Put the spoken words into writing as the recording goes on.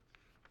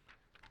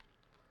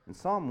In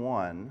Psalm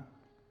 1,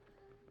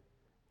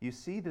 you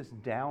see this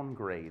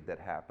downgrade that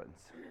happens.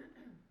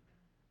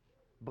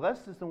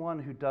 Blessed is the one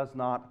who does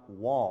not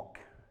walk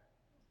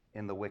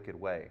in the wicked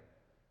way,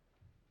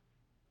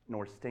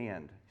 nor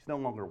stand. He's no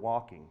longer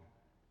walking.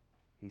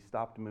 He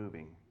stopped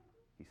moving.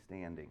 He's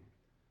standing.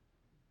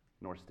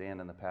 Nor stand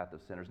in the path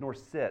of sinners, nor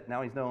sit.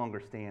 Now he's no longer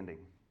standing.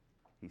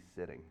 He's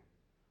sitting.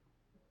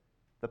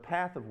 The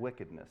path of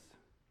wickedness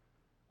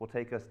will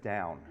take us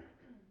down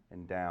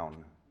and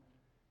down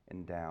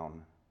and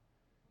down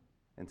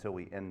until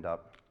we end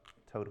up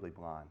totally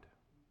blind.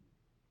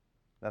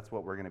 That's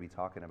what we're going to be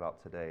talking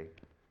about today,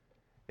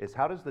 is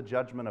how does the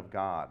judgment of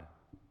God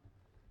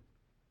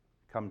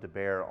come to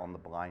bear on the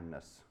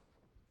blindness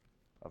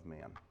of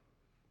man?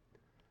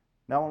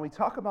 Now, when we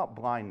talk about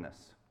blindness,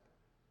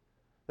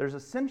 there's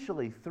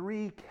essentially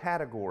three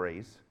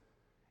categories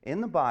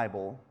in the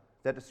Bible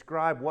that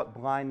describe what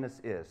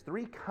blindness is.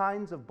 Three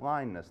kinds of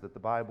blindness that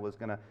the Bible is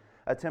going to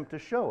attempt to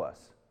show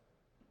us.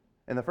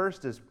 And the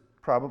first is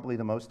probably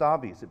the most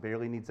obvious. It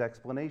barely needs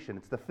explanation.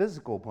 It's the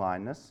physical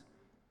blindness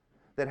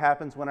that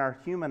happens when our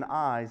human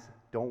eyes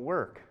don't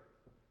work.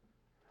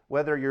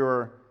 Whether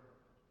you're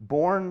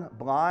born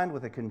blind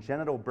with a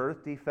congenital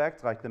birth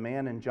defect like the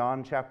man in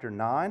John chapter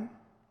 9,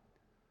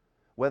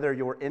 whether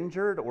you're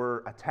injured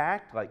or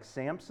attacked like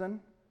Samson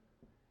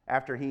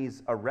after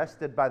he's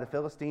arrested by the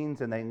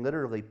Philistines and they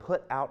literally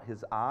put out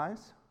his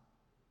eyes,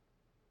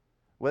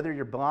 whether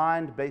you're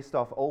blind based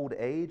off old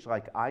age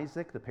like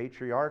Isaac, the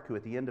patriarch, who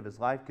at the end of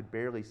his life could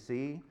barely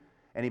see,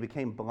 and he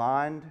became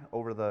blind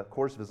over the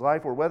course of his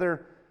life, or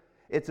whether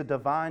it's a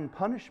divine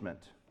punishment,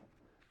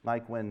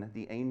 like when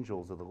the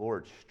angels of the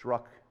Lord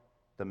struck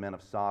the men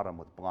of Sodom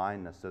with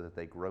blindness so that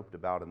they groped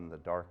about in the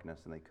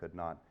darkness and they could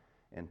not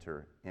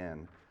enter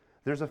in.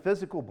 There's a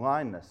physical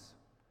blindness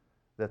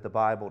that the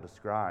Bible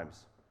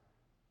describes.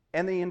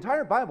 And the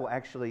entire Bible,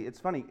 actually, it's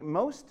funny,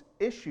 most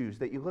issues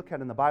that you look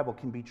at in the Bible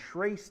can be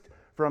traced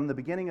from the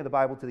beginning of the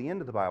Bible to the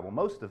end of the Bible,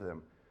 most of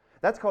them.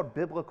 That's called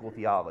biblical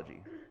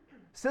theology.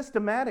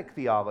 Systematic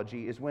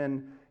theology is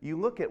when you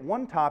look at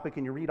one topic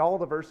and you read all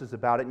the verses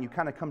about it and you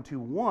kind of come to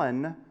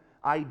one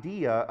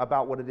idea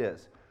about what it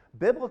is.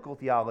 Biblical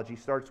theology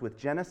starts with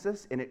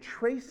Genesis and it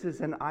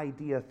traces an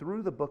idea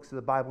through the books of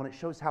the Bible and it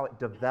shows how it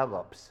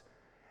develops.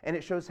 And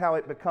it shows how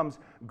it becomes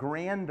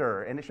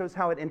grander, and it shows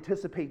how it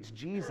anticipates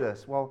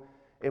Jesus. Well,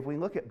 if we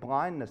look at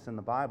blindness in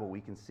the Bible,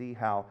 we can see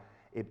how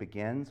it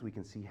begins, we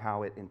can see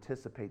how it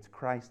anticipates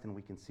Christ, and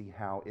we can see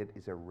how it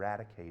is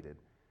eradicated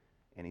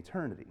in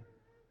eternity.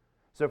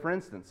 So, for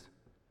instance,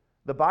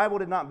 the Bible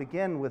did not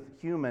begin with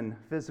human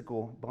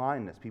physical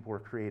blindness. People were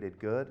created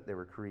good. They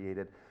were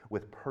created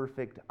with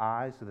perfect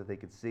eyes so that they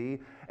could see.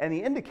 And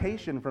the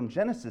indication from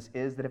Genesis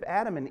is that if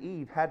Adam and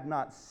Eve had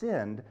not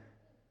sinned,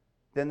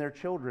 then their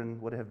children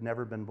would have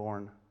never been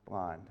born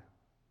blind.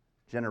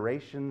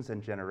 Generations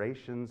and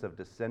generations of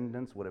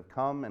descendants would have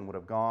come and would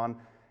have gone,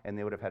 and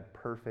they would have had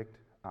perfect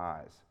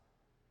eyes.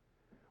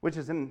 Which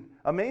is an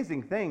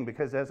amazing thing,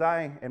 because as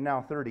I am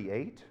now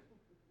 38,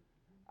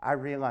 I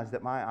realize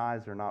that my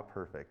eyes are not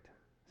perfect.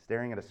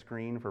 Staring at a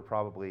screen for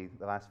probably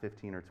the last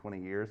 15 or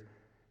 20 years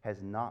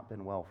has not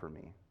been well for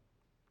me.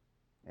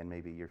 And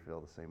maybe you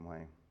feel the same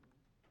way.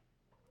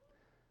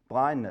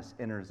 Blindness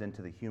enters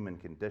into the human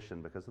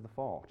condition because of the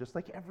fall, just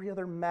like every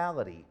other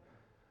malady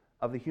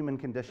of the human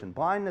condition.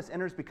 Blindness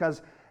enters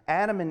because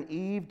Adam and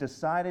Eve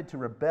decided to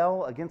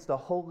rebel against a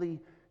holy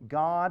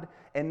God,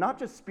 and not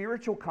just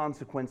spiritual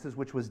consequences,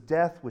 which was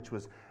death, which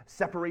was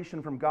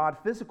separation from God.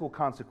 Physical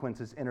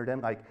consequences entered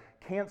in, like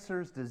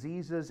cancers,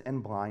 diseases,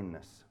 and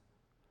blindness,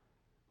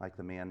 like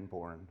the man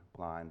born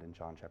blind in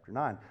John chapter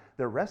 9.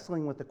 They're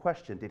wrestling with the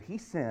question, did he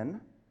sin,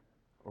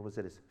 or was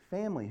it his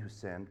family who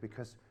sinned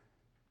because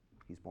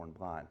he's born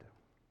blind?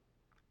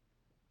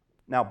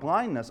 Now,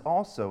 blindness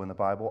also in the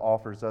Bible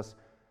offers us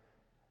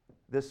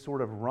this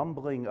sort of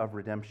rumbling of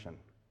redemption.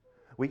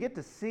 We get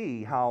to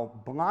see how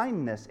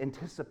blindness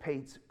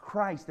anticipates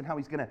Christ and how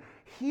he's going to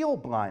heal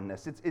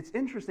blindness. It's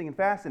interesting and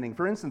fascinating.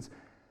 For instance,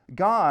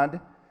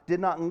 God did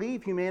not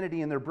leave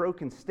humanity in their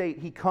broken state.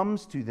 He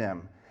comes to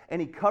them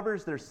and he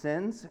covers their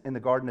sins in the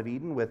Garden of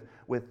Eden with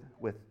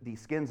the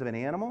skins of an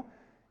animal.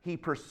 He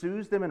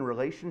pursues them in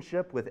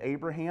relationship with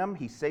Abraham.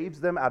 He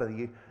saves them out of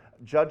the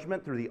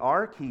judgment through the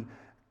ark. He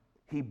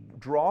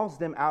draws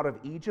them out of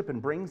Egypt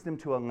and brings them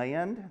to a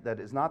land that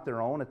is not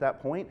their own at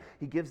that point.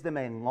 He gives them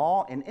a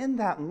law, and in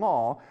that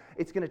law,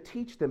 it's going to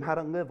teach them how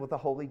to live with a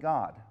holy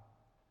God.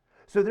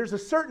 So there's a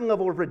certain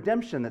level of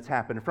redemption that's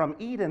happened from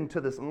Eden to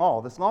this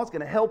law. This law is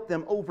going to help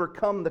them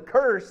overcome the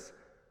curse,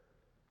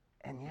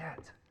 and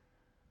yet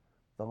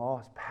the law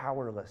is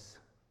powerless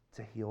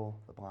to heal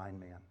the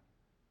blind man.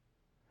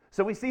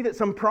 So we see that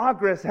some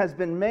progress has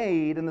been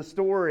made in the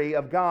story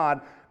of God,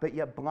 but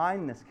yet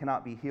blindness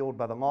cannot be healed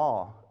by the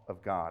law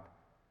of God.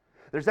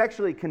 There's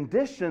actually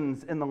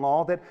conditions in the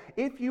law that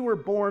if you were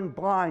born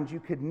blind,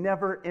 you could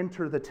never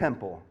enter the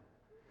temple.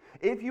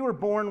 If you were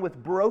born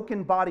with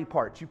broken body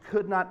parts, you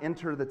could not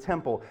enter the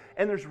temple.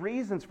 And there's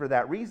reasons for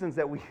that, reasons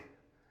that we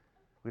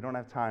don't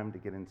have time to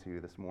get into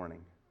this morning,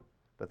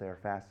 but they are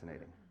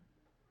fascinating.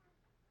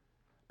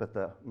 but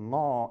the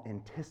law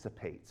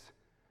anticipates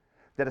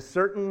that a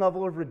certain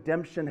level of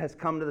redemption has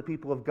come to the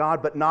people of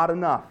God, but not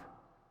enough.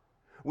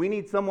 We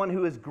need someone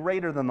who is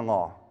greater than the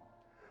law,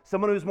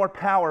 someone who is more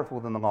powerful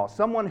than the law,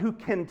 someone who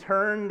can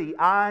turn the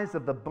eyes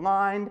of the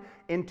blind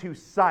into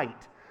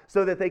sight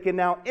so that they can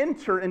now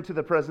enter into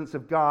the presence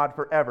of God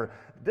forever.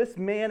 This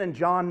man in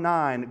John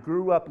 9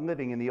 grew up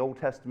living in the Old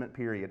Testament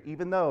period,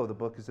 even though the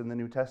book is in the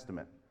New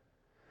Testament.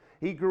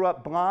 He grew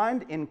up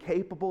blind,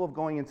 incapable of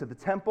going into the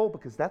temple,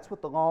 because that's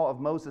what the law of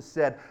Moses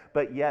said,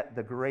 but yet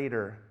the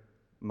greater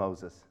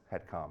Moses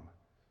had come.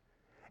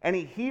 And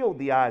he healed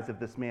the eyes of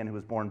this man who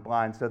was born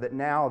blind, so that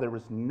now there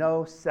was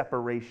no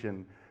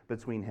separation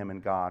between him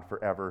and God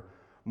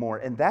forevermore.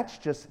 And that's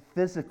just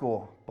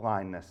physical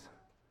blindness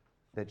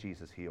that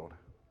Jesus healed.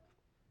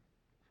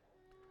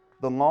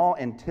 The law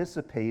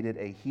anticipated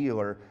a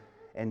healer,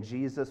 and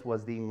Jesus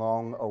was the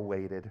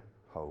long-awaited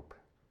hope.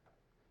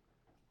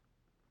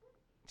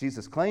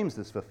 Jesus claims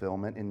this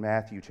fulfillment in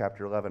Matthew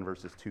chapter 11,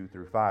 verses 2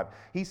 through 5.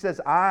 He says,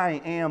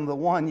 I am the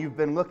one you've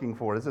been looking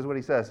for. This is what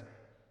he says.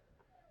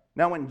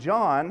 Now when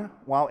John,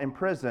 while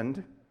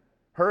imprisoned,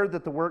 heard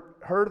of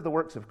the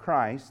works of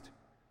Christ,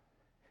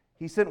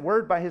 he sent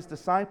word by his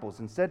disciples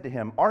and said to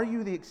him, Are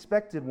you the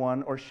expected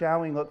one, or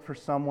shall we look for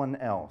someone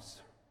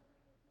else?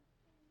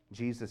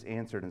 Jesus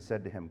answered and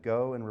said to him,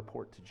 Go and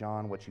report to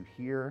John what you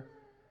hear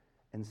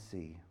and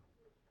see.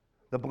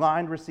 The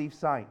blind receive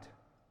sight,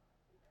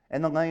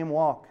 and the lame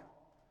walk.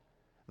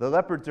 The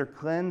lepers are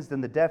cleansed,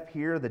 and the deaf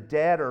hear. The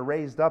dead are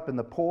raised up, and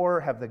the poor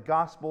have the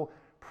gospel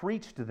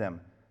preached to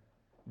them.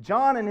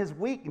 John, in his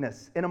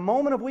weakness, in a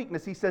moment of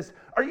weakness, he says,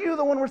 Are you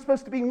the one we're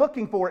supposed to be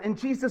looking for? And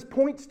Jesus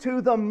points to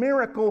the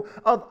miracle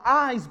of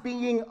eyes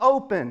being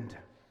opened,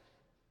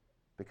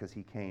 because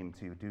he came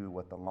to do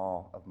what the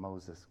law of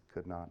Moses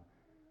could not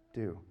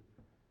do.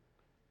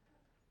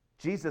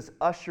 Jesus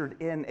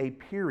ushered in a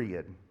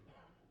period,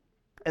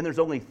 and there's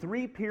only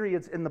 3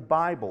 periods in the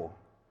Bible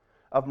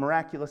of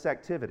miraculous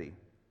activity.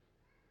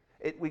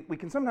 We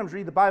can sometimes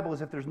read the Bible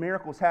as if there's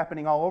miracles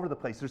happening all over the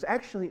place. There's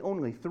actually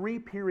only 3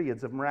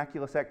 periods of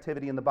miraculous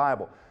activity in the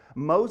Bible.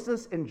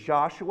 Moses and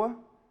Joshua,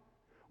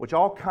 which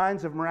all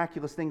kinds of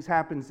miraculous things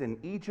happens in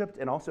Egypt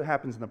and also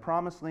happens in the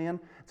Promised Land.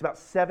 It's about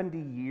 70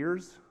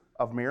 years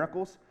of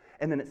miracles,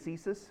 and then it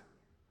ceases.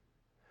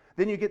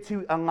 Then you get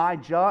to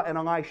Elijah and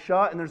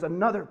Elisha, and there's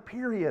another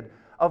period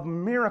of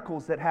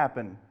miracles that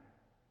happen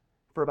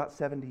for about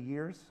 70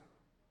 years.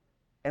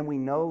 And we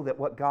know that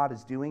what God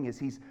is doing is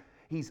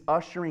He's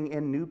ushering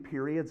in new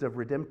periods of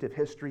redemptive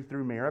history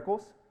through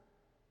miracles.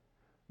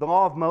 The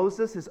law of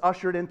Moses is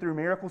ushered in through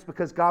miracles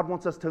because God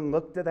wants us to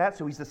look to that,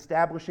 so He's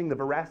establishing the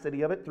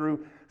veracity of it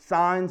through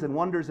signs and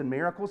wonders and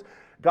miracles.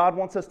 God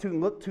wants us to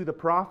look to the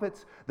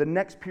prophets, the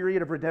next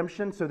period of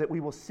redemption, so that we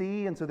will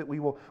see and so that we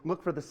will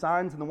look for the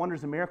signs and the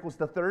wonders and miracles.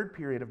 The third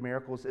period of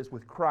miracles is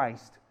with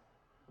Christ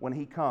when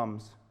He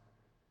comes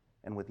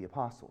and with the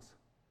apostles.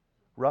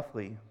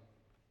 Roughly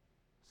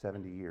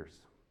 70 years,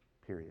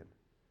 period.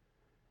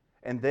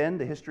 And then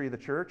the history of the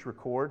church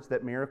records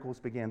that miracles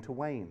began to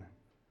wane.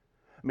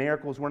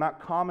 Miracles were not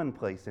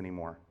commonplace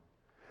anymore.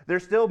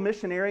 There's still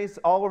missionaries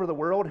all over the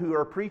world who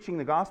are preaching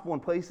the gospel in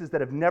places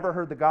that have never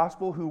heard the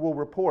gospel, who will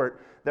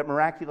report that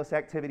miraculous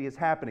activity is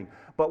happening.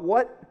 But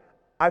what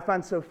I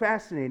find so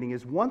fascinating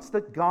is once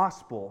the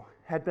gospel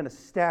had been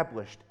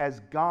established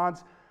as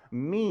God's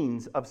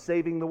means of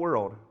saving the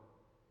world,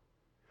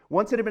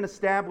 once it had been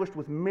established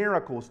with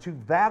miracles to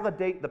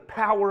validate the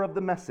power of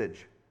the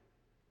message,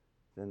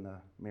 then the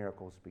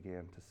miracles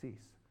began to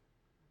cease.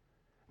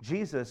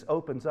 Jesus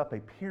opens up a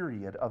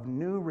period of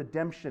new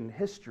redemption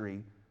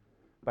history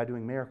by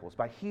doing miracles,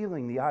 by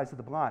healing the eyes of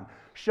the blind,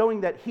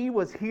 showing that He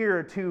was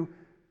here to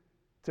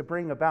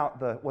bring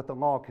about what the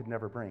law could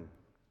never bring.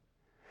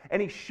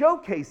 And He's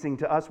showcasing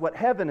to us what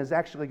heaven is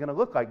actually going to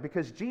look like,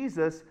 because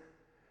Jesus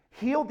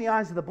healed the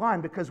eyes of the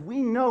blind, because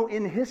we know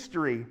in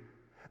history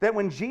that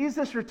when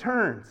Jesus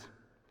returns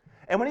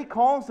and when He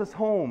calls us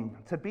home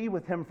to be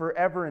with Him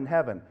forever in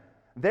heaven,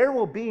 there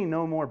will be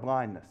no more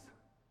blindness.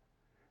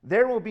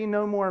 There will be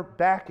no more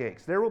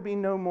backaches. There will be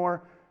no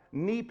more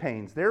knee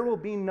pains. There will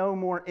be no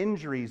more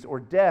injuries or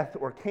death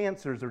or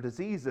cancers or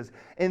diseases.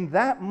 In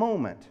that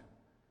moment,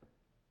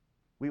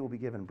 we will be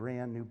given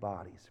brand new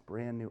bodies,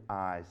 brand new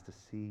eyes to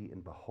see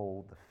and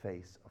behold the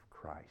face of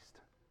Christ.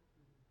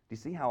 Do you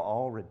see how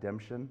all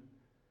redemption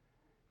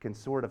can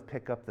sort of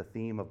pick up the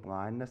theme of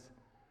blindness?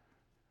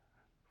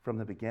 From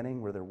the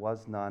beginning where there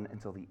was none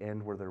until the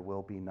end where there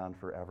will be none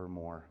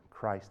forevermore.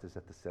 Christ is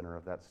at the center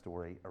of that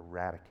story,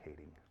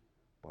 eradicating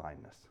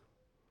blindness.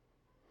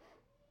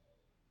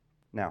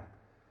 Now,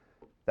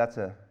 that's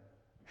a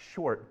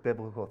short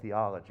biblical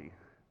theology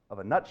of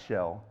a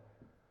nutshell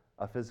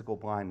of physical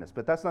blindness.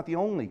 But that's not the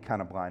only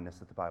kind of blindness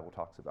that the Bible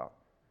talks about.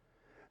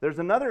 There's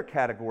another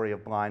category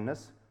of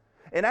blindness,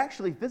 and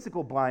actually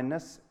physical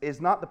blindness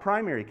is not the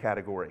primary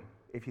category,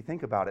 if you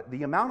think about it.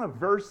 The amount of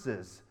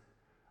verses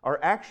are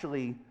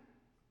actually,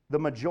 the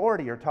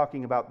majority are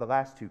talking about the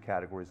last 2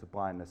 categories of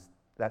blindness.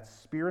 That's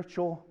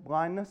spiritual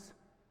blindness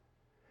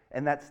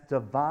And that's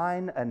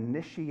divine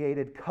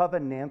initiated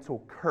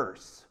covenantal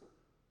curse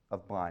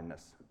of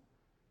blindness.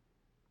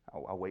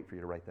 I'll wait for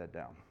you to write that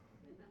down.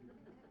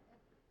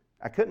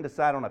 I couldn't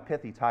decide on a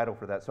pithy title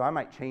for that, so I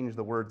might change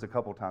the words a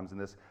couple times in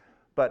this.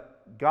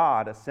 But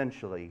God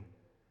essentially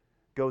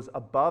goes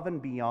above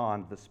and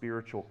beyond the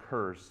spiritual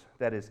curse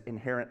that is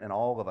inherent in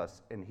all of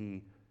us, and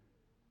he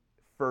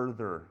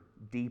further,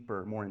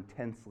 deeper, more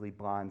intensely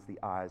blinds the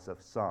eyes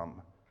of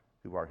some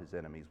who are his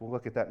enemies. We'll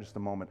look at that in just a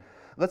moment.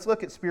 Let's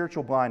look at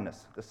spiritual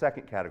blindness, the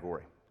second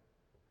category.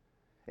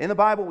 In the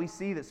Bible, we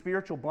see that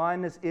spiritual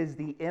blindness is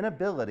the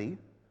inability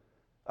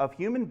of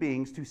human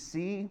beings to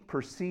see,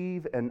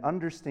 perceive, and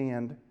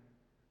understand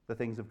the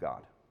things of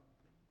God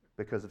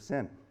because of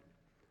sin.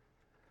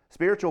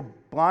 Spiritual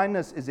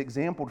blindness is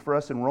exampled for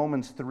us in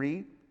Romans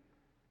 3,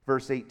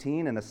 verse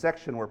 18, in a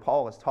section where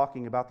Paul is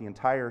talking about the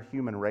entire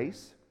human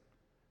race.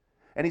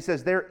 And he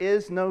says, there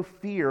is no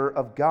fear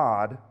of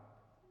God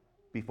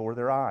before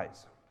their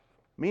eyes.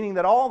 Meaning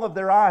that all of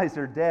their eyes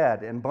are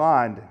dead and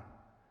blind.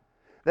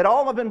 That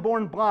all have been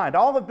born blind.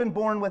 All have been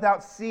born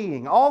without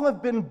seeing. All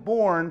have been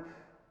born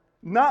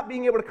not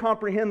being able to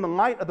comprehend the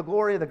light of the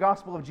glory of the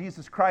gospel of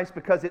Jesus Christ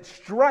because it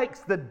strikes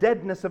the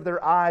deadness of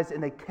their eyes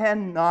and they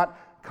cannot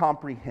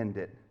comprehend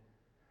it.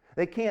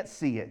 They can't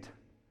see it.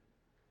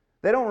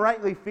 They don't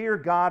rightly fear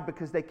God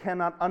because they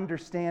cannot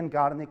understand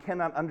God, and they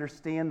cannot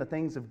understand the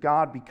things of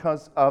God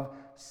because of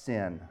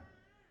sin.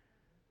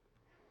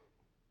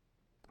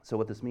 So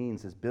what this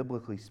means is,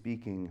 biblically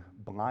speaking,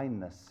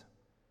 blindness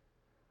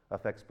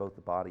affects both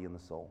the body and the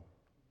soul.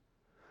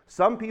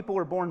 Some people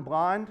are born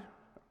blind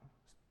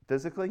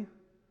physically.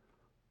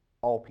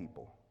 All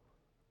people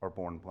are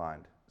born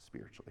blind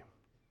spiritually.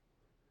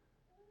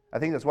 I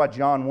think that's why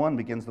John 1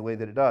 begins the way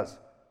that it does.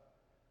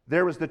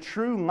 There was the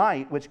true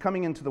light, which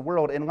coming into the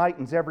world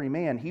enlightens every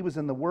man. He was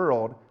in the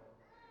world,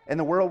 and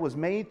the world was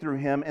made through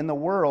him, and the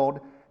world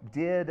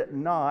did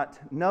not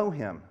know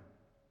him.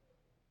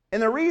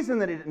 And the reason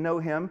that it didn't know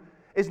him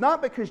is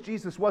not because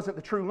Jesus wasn't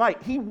the true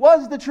light. He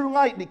was the true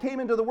light, and he came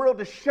into the world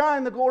to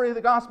shine the glory of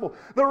the gospel.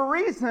 The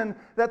reason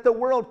that the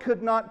world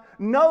could not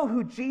know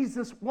who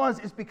Jesus was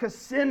is because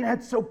sin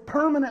had so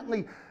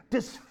permanently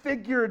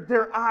disfigured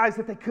their eyes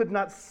that they could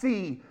not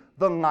see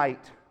the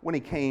light when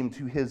he came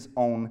to his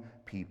own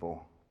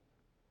people.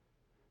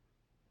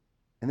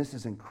 And this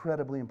is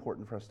incredibly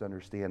important for us to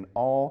understand.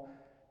 All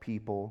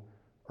people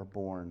are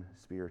born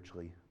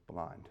spiritually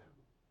blind.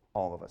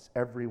 All of us,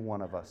 every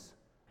one of us.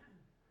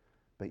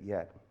 But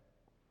yet,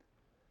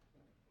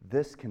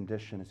 this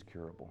condition is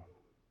curable.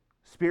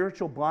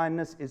 Spiritual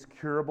blindness is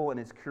curable, and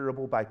it's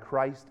curable by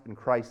Christ and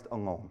Christ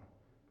alone.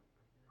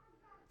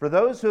 For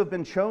those who have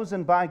been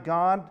chosen by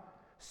God,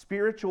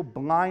 spiritual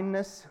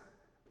blindness,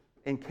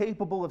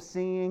 incapable of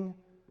seeing,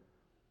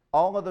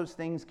 all of those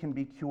things can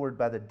be cured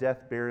by the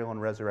death, burial, and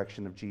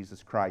resurrection of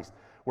Jesus Christ,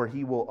 where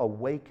he will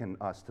awaken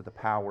us to the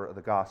power of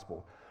the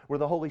gospel, where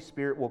the Holy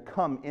Spirit will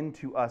come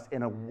into us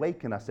and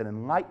awaken us and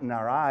enlighten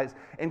our eyes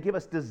and give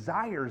us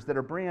desires that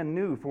are brand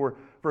new for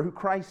who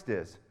Christ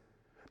is.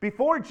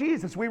 Before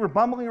Jesus, we were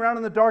bumbling around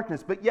in the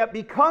darkness, but yet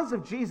because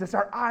of Jesus,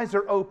 our eyes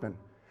are open.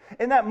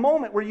 In that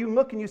moment where you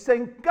look and you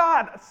say,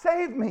 God,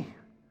 save me.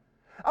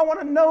 I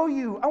want to know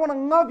you. I want to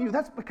love you.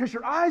 That's because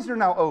your eyes are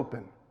now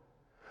open.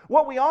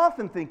 What we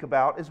often think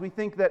about is we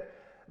think that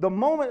the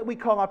moment we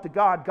call out to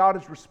God,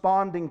 God is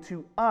responding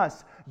to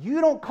us. You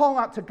don't call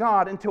out to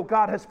God until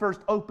God has first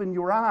opened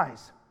your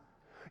eyes.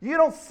 You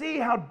don't see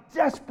how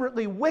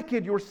desperately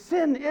wicked your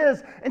sin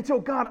is until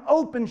God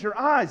opens your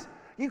eyes.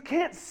 You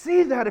can't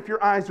see that if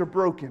your eyes are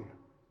broken.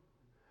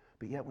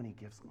 But yet when he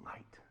gives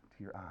light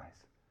to your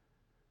eyes,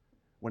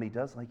 when he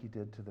does like he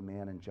did to the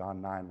man in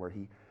John 9, where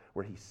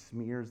he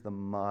smears the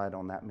mud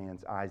on that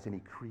man's eyes and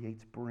he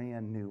creates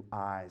brand new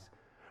eyes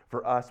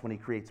for us, when he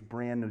creates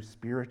brand new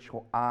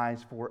spiritual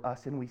eyes for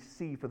us, and we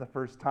see for the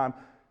first time,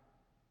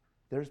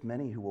 there's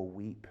many who will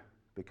weep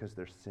because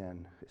their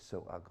sin is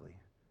so ugly.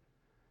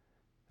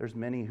 There's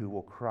many who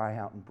will cry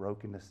out in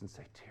brokenness and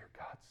say, dear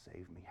God,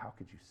 save me. How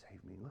could you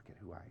save me? Look at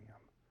who I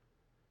am.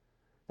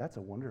 That's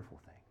a wonderful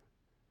thing.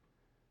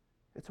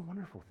 It's a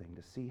wonderful thing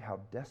to see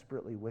how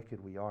desperately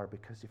wicked we are,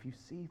 because if you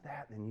see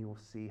that, then you will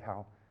see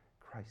how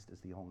Christ is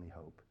the only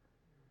hope.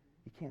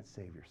 You can't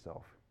save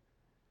yourself.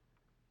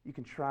 You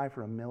can try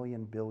for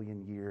 1,000,000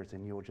 billion years,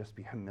 and you will just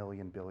be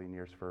 1,000,000 billion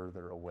years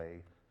further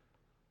away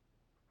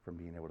from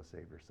being able to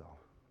save yourself.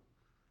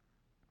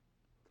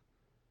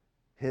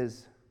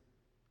 His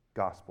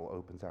gospel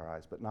opens our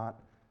eyes, but not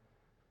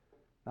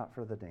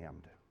for the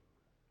damned,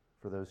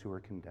 for those who are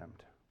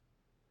condemned.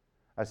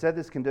 I said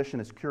this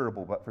condition is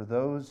curable, but for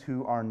those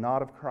who are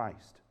not of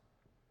Christ,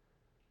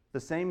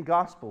 the same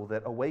gospel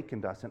that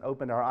awakened us and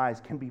opened our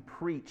eyes can be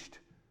preached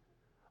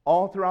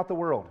all throughout the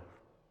world,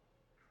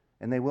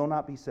 and they will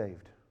not be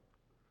saved.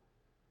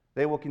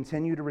 They will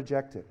continue to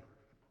reject it.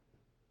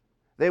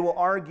 They will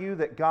argue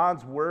that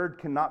God's word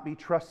cannot be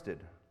trusted.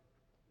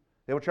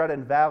 They will try to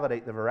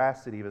invalidate the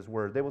veracity of his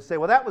word. They will say,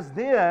 well, that was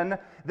then,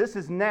 this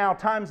is now,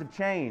 times have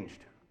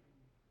changed.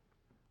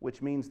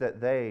 Which means that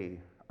they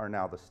are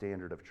now the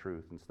standard of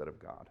truth instead of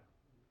God.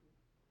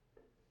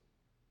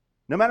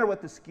 No matter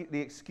what the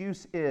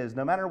excuse is,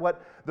 no matter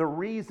what the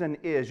reason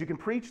is, you can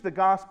preach the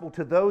gospel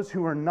to those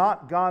who are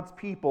not God's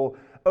people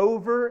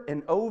over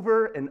and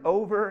over and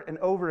over and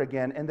over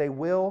again, and they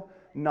will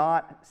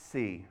not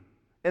see.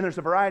 And there's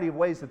a variety of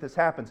ways that this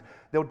happens.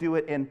 They'll do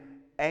it in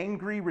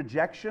angry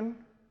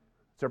rejection.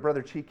 So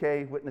Brother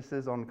Chike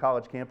witnesses on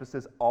college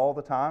campuses all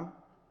the time.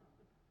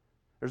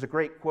 There's a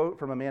great quote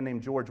from a man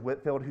named George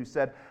Whitefield who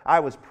said, "I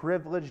was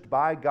privileged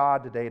by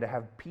God today to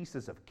have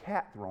pieces of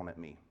cat thrown at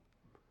me."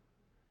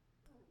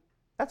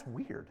 That's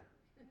weird.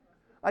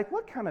 Like,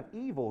 what kind of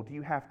evil do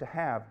you have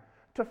to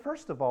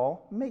first of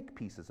all, make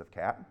pieces of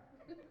cat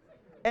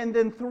and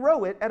then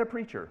throw it at a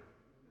preacher?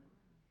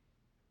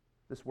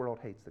 This world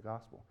hates the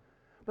gospel.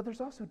 But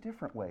there's also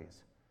different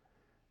ways.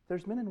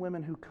 There's men and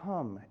women who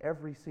come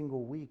every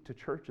single week to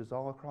churches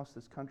all across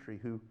this country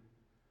who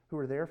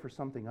are there for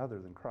something other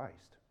than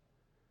Christ.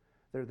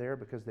 They're there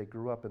because they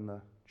grew up in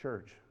the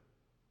church.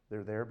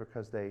 They're there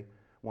because they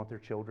want their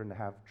children to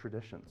have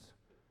traditions.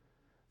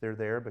 They're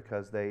there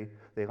because they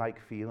like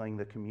feeling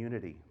the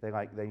community. They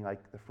like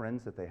the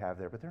friends that they have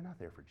there, but they're not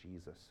there for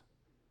Jesus.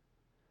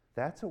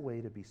 That's a way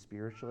to be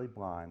spiritually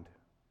blind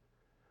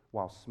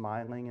while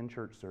smiling in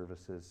church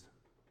services,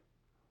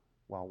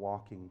 while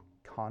walking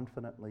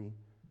confidently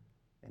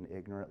and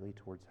ignorantly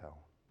towards hell.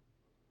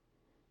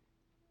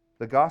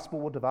 The gospel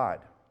will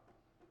divide.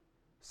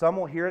 Some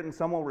will hear it and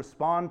some will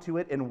respond to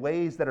it in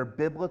ways that are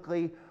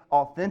biblically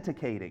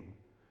authenticating,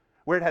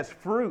 where it has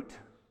fruit,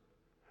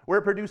 where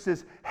it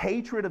produces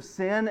hatred of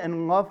sin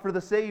and love for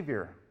the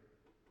Savior.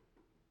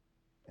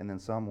 And then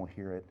some will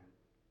hear it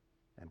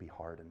and be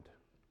hardened.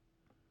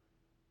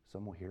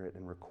 Some will hear it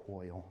and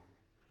recoil.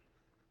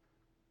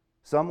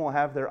 Some will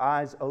have their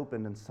eyes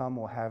opened and some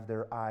will have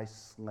their eyes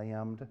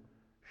slammed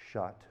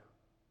shut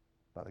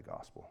by the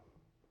gospel.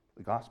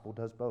 The gospel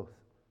does both.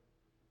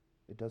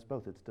 It does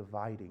both. It's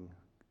dividing.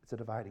 It's a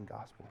dividing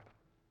gospel.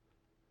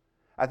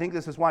 I think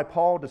this is why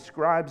Paul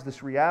describes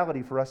this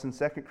reality for us in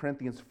 2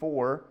 Corinthians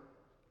 4,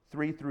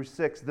 3 through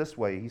 6 this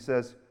way. He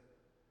says,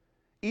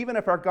 "Even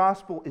if our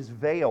gospel is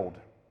veiled,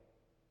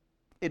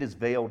 it is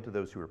veiled to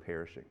those who are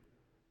perishing,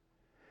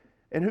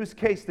 in whose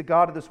case the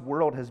God of this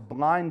world has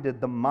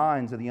blinded the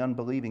minds of the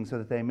unbelieving so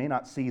that they may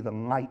not see the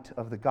light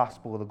of the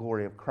gospel of the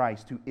glory of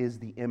Christ, who is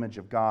the image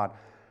of God.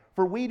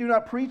 For we do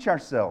not preach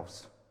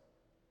ourselves,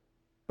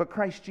 but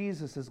Christ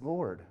Jesus is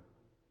Lord,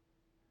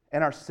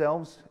 and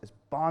ourselves as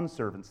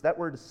bondservants," that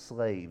word is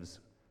slaves,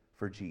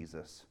 "for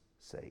Jesus'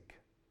 sake.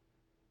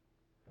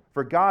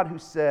 For God, who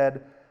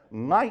said,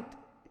 'Light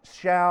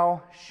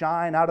shall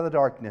shine out of the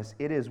darkness,'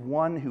 it is the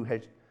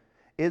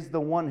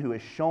one who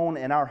has shown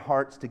in our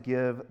hearts to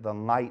give the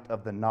light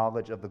of the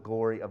knowledge of the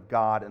glory of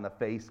God in the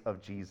face of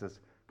Jesus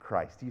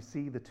Christ." Do you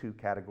see the two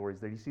categories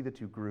there? Do you see the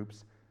two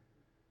groups?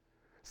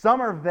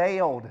 Some are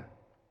veiled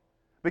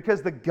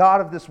because the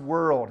God of this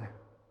world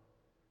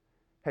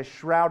has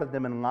shrouded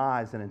them in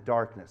lies and in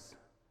darkness,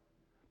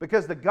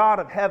 because the God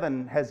of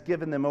heaven has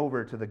given them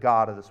over to the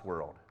God of this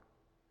world.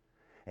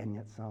 And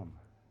yet some,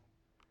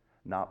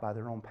 not by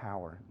their own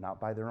power, not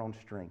by their own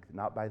strength,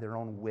 not by their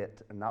own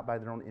wit, and not by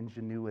their own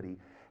ingenuity,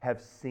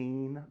 have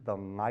seen the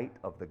light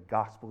of the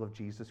gospel of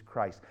Jesus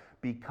Christ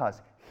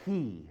because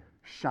He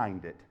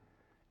shined it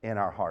in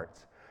our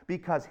hearts,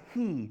 because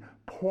He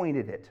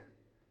pointed it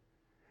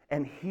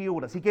and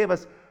healed us. He gave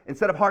us,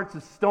 instead of hearts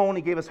of stone,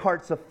 He gave us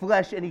hearts of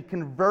flesh, and He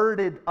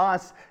converted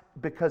us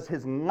because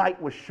His light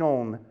was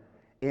shown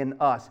in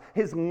us.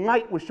 His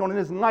light was shown, and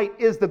His light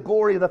is the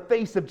glory of the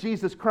face of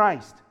Jesus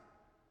Christ.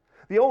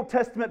 The Old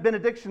Testament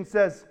benediction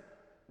says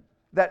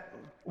that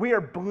we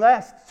are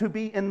blessed to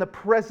be in the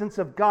presence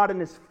of God in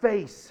His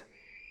face.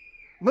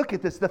 Look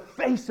at this. The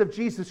face of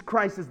Jesus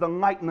Christ is the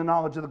light and the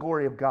knowledge of the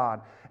glory of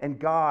God. And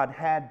God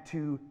had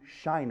to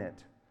shine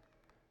it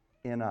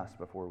in us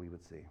before we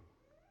would see.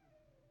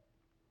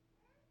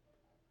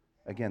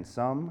 Again,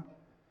 some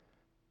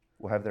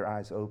will have their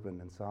eyes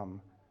opened and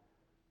some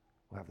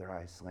will have their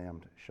eyes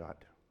slammed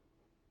shut.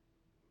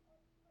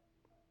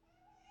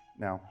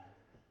 Now,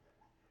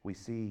 we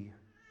see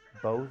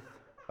both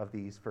of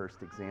these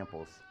first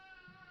examples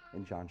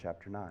in John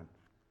chapter 9.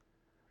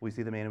 We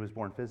see the man who was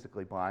born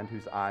physically blind,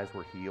 whose eyes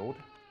were healed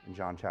in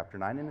John chapter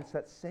 9, and it's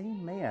that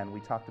same man we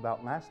talked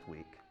about last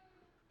week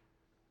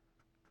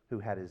who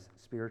had his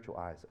spiritual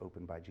eyes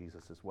opened by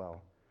Jesus as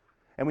well.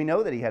 And we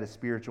know that he had his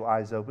spiritual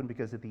eyes open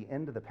because at the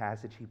end of the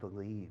passage he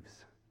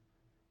believes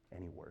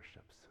and he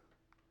worships.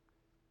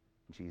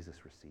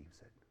 Jesus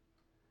receives it.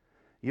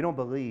 You don't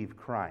believe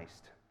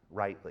Christ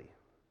rightly,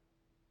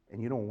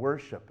 and you don't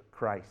worship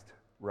Christ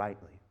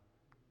rightly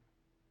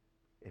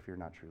if you're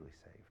not truly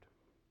saved.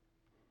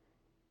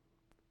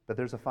 But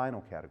there's a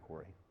final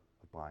category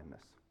of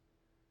blindness.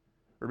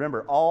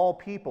 Remember, all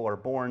people are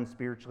born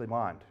spiritually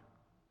blind.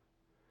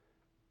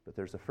 But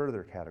there's a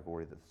further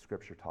category that the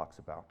Scripture talks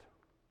about.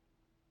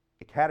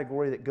 A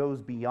category that goes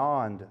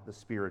beyond the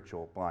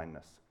spiritual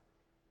blindness.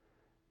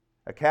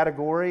 A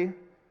category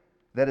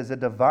that is a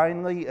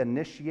divinely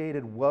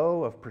initiated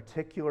woe of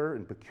particular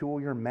and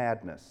peculiar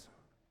madness.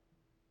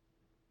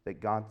 that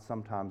God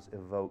sometimes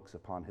evokes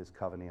upon his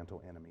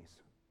covenantal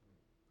enemies.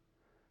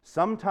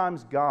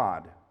 Sometimes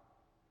God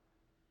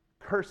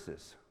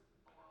curses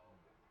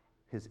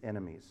his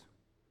enemies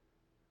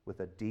with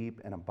a deep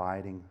and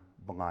abiding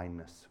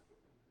blindness,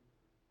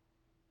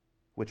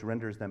 which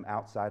renders them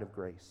outside of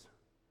grace,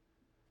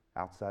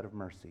 outside of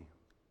mercy,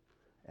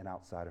 and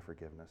outside of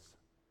forgiveness.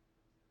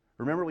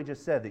 Remember, we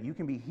just said that you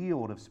can be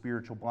healed of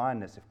spiritual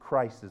blindness if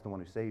Christ is the one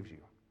who saves you.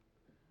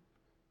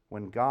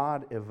 When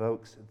God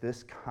evokes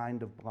this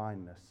kind of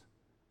blindness,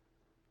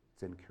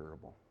 it's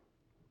incurable.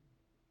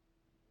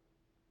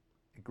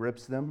 It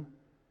grips them,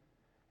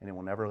 and it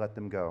will never let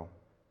them go.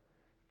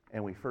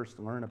 And we first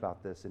learn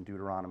about this in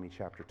Deuteronomy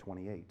chapter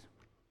 28.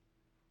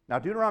 Now,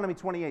 Deuteronomy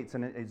 28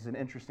 is an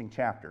interesting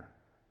chapter.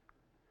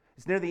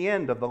 It's near the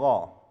end of the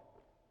law.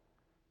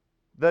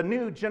 The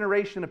new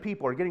generation of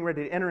people are getting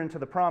ready to enter into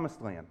the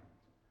promised land.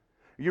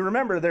 You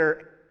remember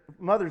their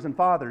mothers and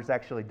fathers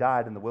actually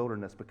died in the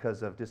wilderness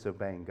because of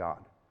disobeying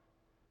God.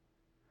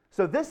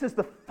 So this is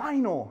the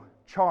final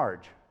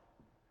charge.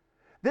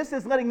 This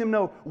is letting them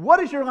know, what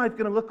is your life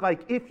going to look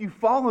like if you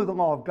follow the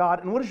law of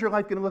God, and what is your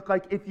life going to look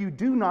like if you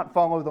do not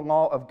follow the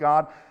law of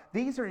God?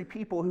 These are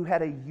people who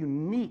had a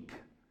unique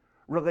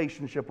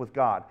relationship with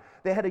God.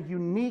 They had a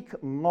unique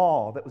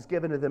law that was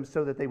given to them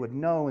so that they would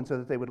know and so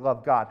that they would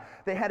love God.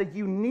 They had a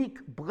unique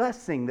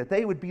blessing that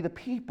they would be the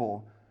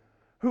people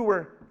who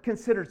were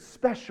considered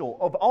special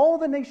of all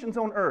the nations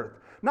on earth,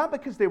 not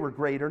because they were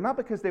greater, not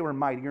because they were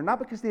mightier, not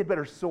because they had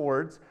better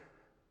swords.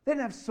 They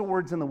didn't have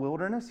swords in the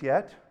wilderness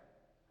yet.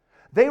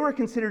 They were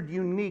considered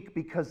unique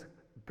because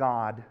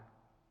God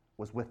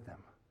was with them,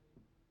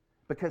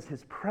 because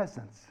his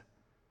presence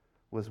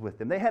was with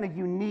them. They had a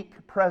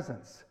unique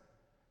presence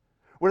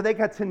where they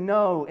got to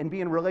know and be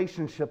in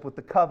relationship with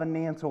the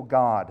covenantal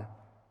God.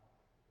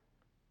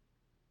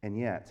 And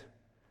yet,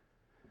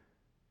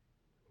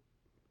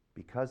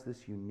 because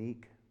this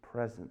unique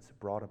presence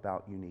brought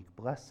about unique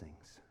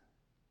blessings,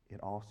 it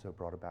also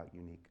brought about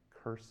unique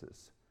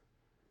curses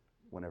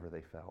whenever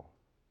they fell.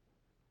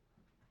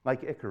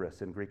 Like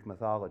Icarus in Greek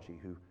mythology,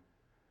 who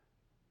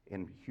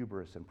in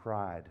hubris and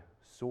pride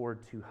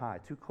soared too high,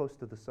 too close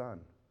to the sun,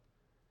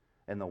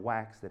 and the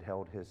wax that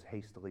held his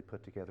hastily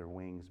put together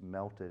wings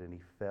melted, and he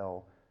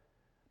fell,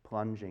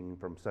 plunging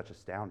from such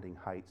astounding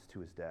heights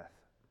to his death.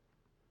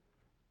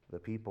 The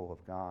people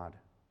of God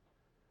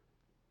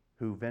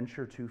who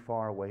venture too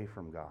far away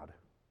from God,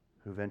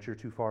 who venture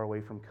too far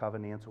away from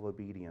covenantal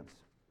obedience,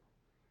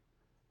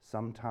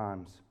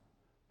 sometimes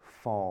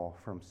fall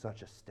from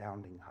such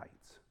astounding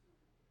heights.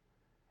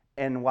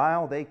 And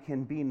while they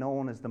can be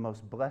known as the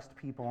most blessed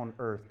people on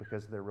earth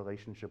because of their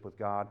relationship with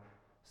God,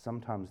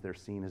 sometimes they're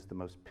seen as the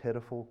most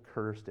pitiful,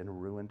 cursed,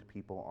 and ruined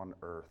people on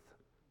earth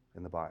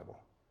in the Bible.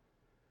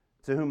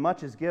 To whom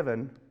much is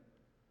given,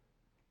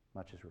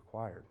 much is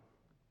required.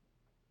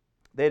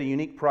 They had a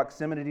unique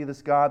proximity to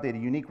this God. They had a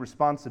unique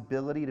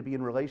responsibility to be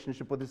in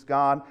relationship with this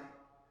God.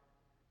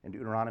 And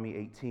Deuteronomy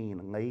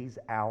 18 lays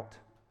out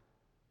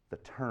the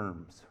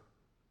terms.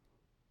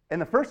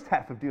 And the first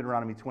half of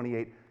Deuteronomy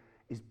 28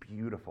 is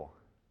beautiful.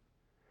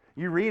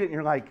 You read it and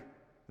you're like,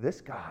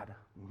 this God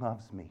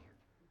loves me.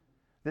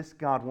 This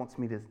God wants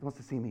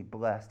to see me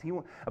blessed.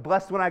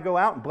 Blessed when I go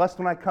out and blessed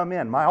when I come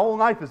in. My whole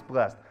life is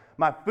blessed.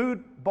 My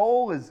food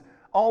bowl is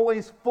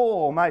always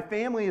full. My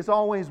family is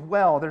always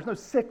well. There's no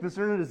sickness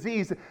or no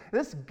disease.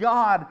 This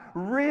God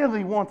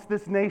really wants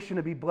this nation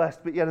to be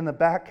blessed. But yet in the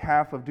back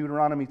half of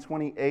Deuteronomy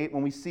 28,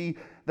 when we see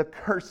the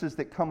curses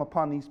that come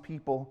upon these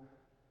people,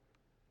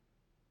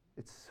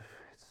 it's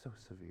so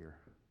severe.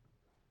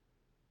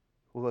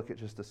 We'll look at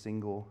just a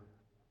single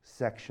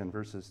section,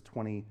 verses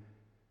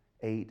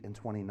 28 and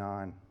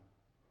 29. It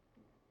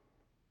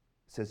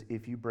says,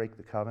 if you break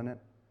the covenant,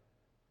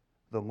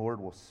 the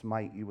Lord will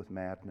smite you with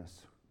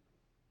madness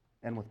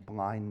and with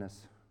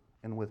blindness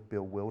and with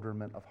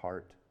bewilderment of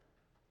heart.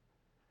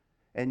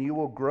 And you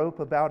will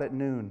grope about at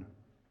noon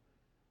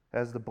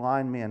as the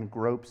blind man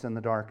gropes in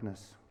the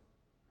darkness,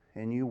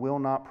 and you will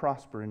not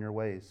prosper in your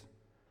ways.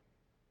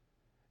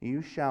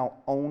 You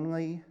shall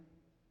only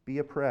be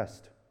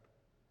oppressed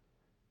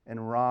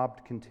and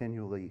robbed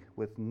continually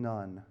with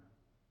none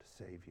to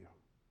save you.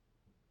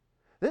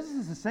 This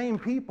is the same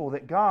people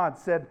that God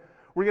said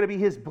were going to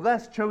be his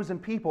blessed, chosen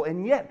people.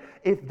 And yet,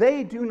 if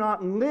they do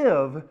not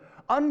live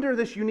under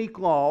this unique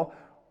law,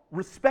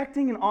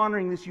 respecting and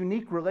honoring this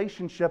unique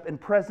relationship and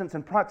presence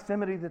and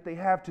proximity that they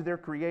have to their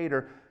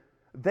Creator,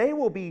 they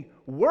will be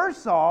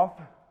worse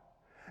off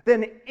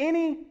than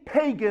any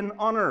pagan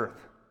on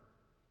earth.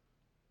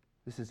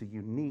 This is a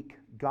unique,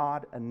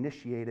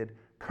 God-initiated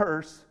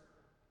curse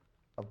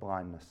of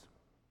blindness.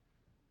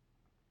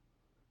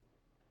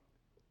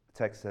 The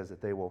text says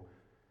that they will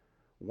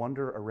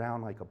wander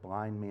around like a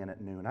blind man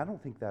at noon. I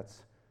don't think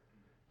that's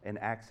an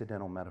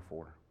accidental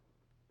metaphor.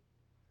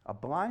 A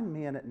blind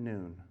man at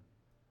noon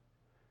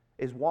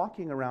is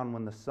walking around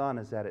when the sun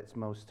is at its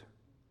most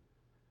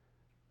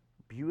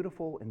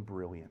beautiful and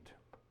brilliant.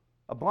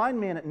 A blind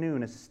man at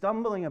noon is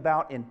stumbling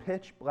about in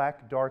pitch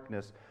black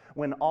darkness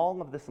when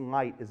all of this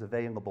light is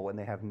available and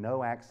they have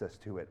no access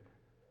to it.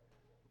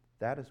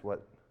 That is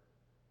what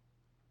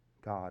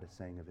God is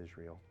saying of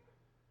Israel.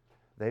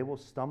 They will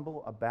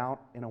stumble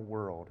about in a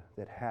world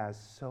that has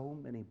so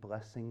many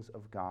blessings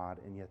of God,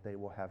 and yet they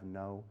will have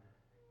no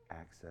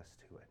access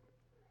to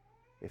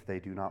it if they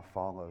do not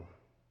follow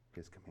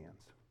His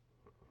commands.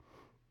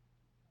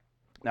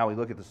 Now we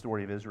look at the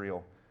story of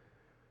Israel.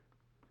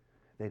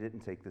 They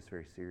didn't take this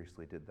very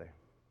seriously, did they?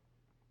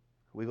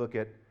 We look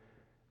at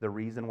the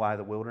reason why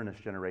the wilderness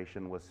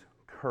generation was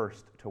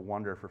cursed to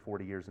wander for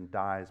 40 years and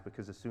dies,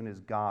 because as soon as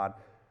God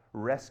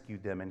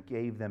rescued them and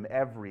gave them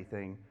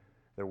everything,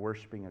 they're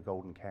worshiping a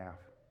golden calf.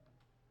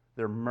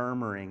 They're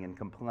murmuring and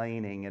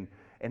complaining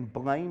and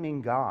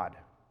blaming God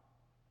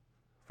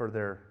for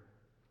their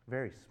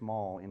very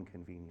small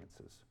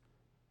inconveniences.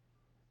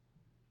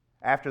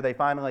 After they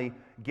finally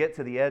get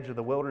to the edge of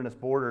the wilderness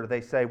border,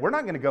 they say, we're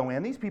not going to go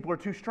in. These people are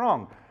too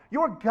strong.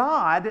 Your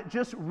God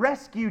just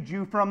rescued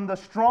you from the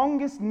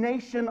strongest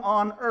nation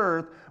on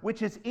earth,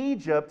 which is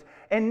Egypt,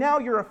 and now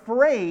you're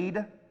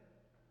afraid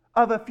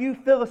of a few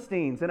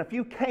Philistines and a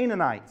few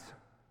Canaanites.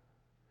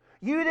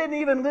 You didn't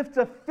even lift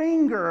a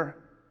finger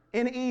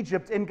in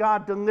Egypt, and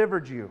God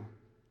delivered you.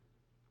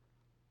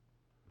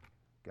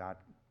 God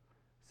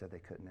said they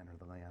couldn't enter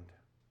the land.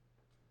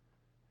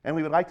 And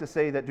we would like to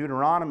say that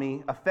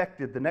Deuteronomy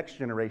affected the next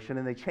generation,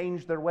 and they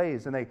changed their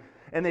ways, and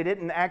they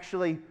didn't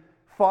actually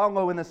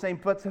follow in the same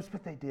footsteps,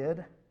 but they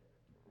did.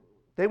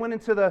 They went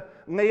into the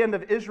land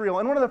of Israel,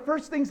 and one of the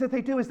first things that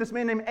they do is this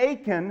man named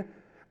Achan.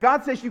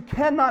 God says you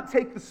cannot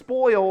take the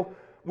spoil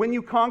when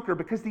you conquer,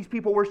 because these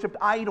people worshipped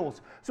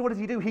idols. So what does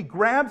he do? He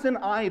grabs an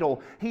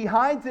idol, he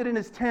hides it in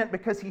his tent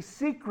because he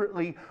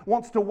secretly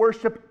wants to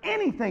worship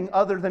anything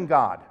other than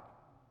God.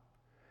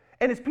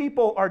 And his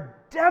people are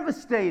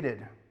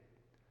devastated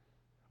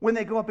when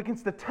they go up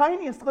against the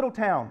tiniest little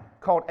town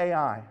called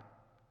Ai.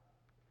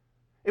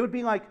 It would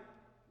be like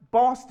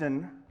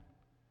Boston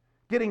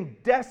getting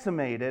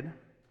decimated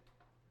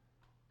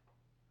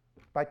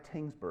by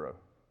Tingsboro.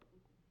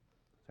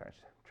 Sorry, I'm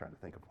just trying to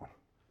think of one.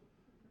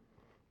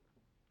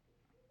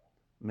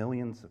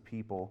 Millions of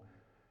people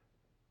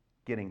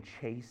getting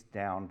chased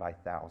down by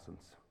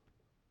thousands.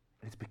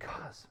 It's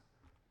because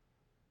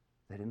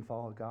they didn't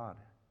follow God.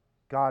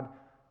 God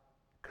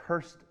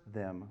cursed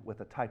them with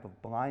a type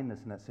of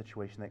blindness in that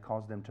situation that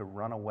caused them to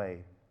run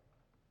away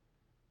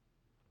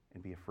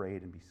and be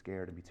afraid and be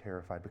scared and be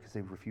terrified because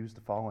they refused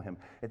to follow Him.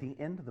 At the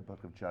end of the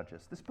book of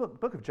Judges, this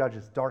book of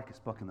Judges is the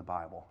darkest book in the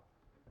Bible.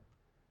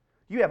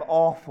 You have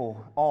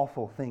awful,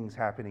 awful things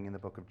happening in the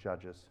book of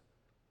Judges.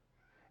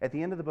 At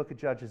the end of the book of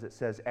Judges, it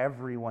says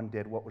everyone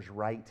did what was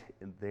right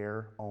in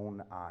their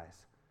own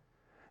eyes.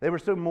 They were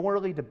so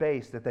morally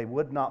debased that they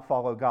would not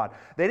follow God.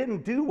 They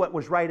didn't do what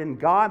was right in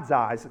God's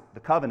eyes, the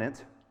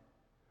covenant.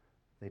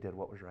 They did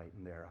what was right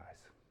in their eyes.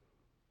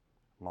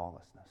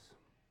 Lawlessness,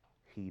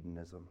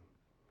 hedonism.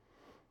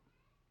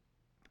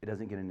 It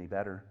doesn't get any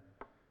better.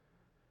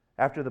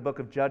 After the book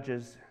of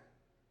Judges,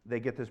 they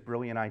get this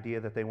brilliant idea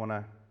that they want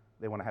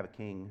to have a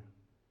king.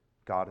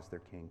 God is their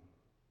king.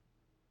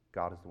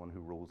 God is the one who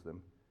rules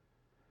them.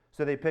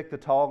 So they pick the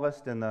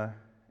tallest and the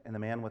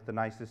man with the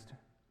nicest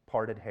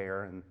parted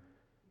hair, and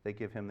they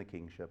give him the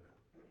kingship.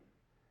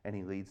 And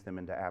he leads them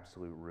into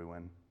absolute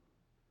ruin.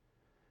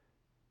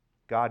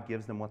 God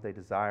gives them what they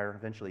desire.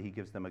 Eventually he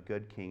gives them a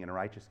good king and a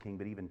righteous king,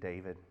 but even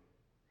David,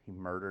 he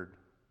murdered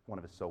one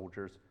of his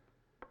soldiers,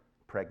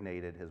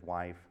 impregnated his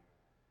wife,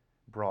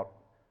 brought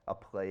a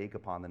plague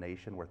upon the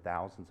nation where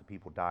thousands of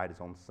people died.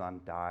 His own son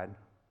died.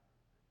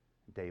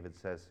 David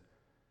says,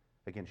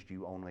 against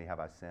you only have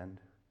I sinned.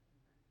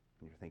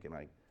 And you're thinking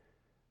like,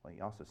 well,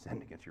 you also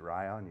sinned against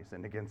Uriah, and you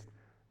sinned against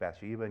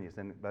Bathsheba, and you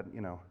sinned, but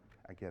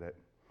I get it.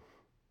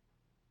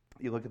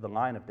 You look at the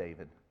line of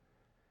David,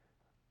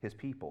 his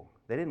people.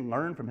 They didn't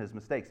learn from his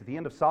mistakes. At the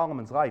end of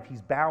Solomon's life,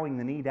 he's bowing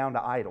the knee down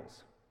to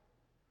idols.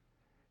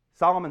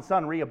 Solomon's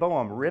son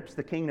Rehoboam rips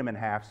the kingdom in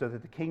half so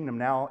that the kingdom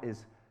now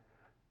is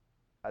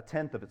a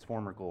tenth of its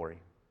former glory.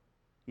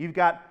 You've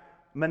got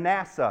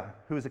Manasseh,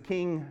 who is a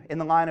king in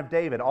the line of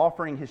David,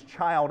 offering his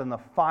child in the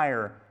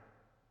fire,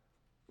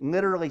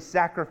 literally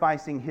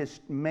sacrificing his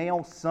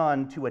male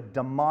son to a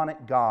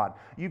demonic god.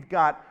 You've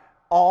got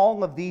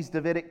all of these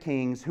Davidic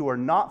kings who are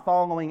not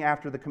following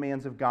after the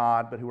commands of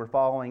God, but who are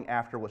following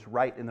after what's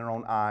right in their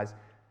own eyes.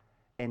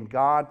 And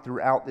God,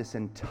 throughout this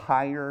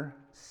entire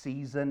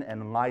season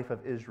and life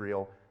of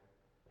Israel,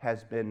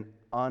 has been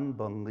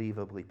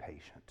unbelievably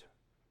patient.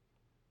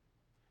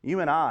 You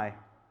and I,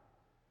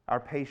 our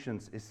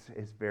patience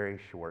is very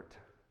short.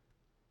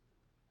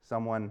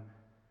 Someone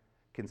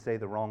can say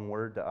the wrong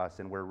word to us,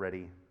 and we're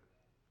ready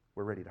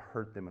to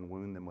hurt them and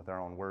wound them with our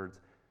own words.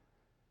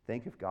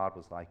 Think if God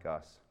was like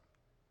us.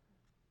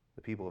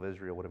 The people of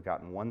Israel would have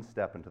gotten one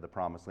step into the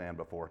promised land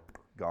before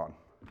gone.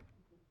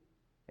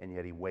 And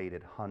yet he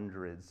waited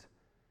hundreds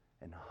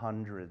and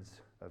hundreds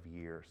of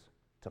years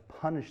to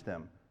punish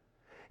them.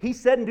 He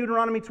said in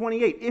Deuteronomy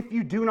 28, if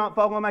you do not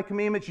follow my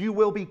commandments, you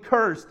will be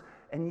cursed.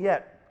 And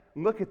yet,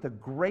 look at the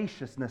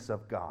graciousness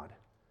of God.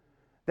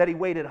 That he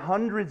waited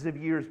hundreds of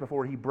years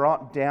before he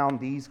brought down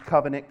these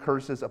covenant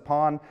curses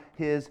upon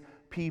his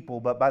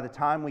people, but by the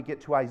time we get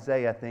to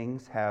Isaiah,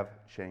 things have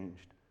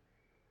changed.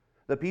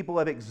 The people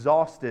have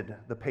exhausted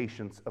the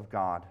patience of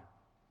God.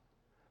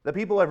 The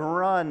people have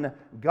run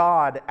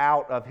God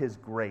out of His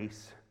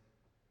grace.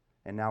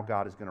 And now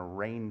God is going to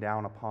rain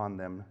down upon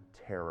them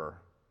terror.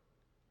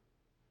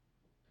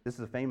 This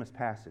is a famous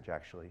passage,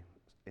 actually.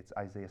 It's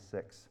Isaiah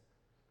 6.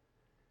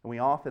 And we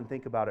often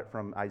think about it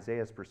from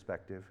Isaiah's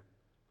perspective.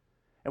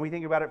 And we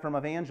think about it from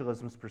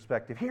evangelism's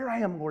perspective. Here I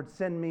am, Lord,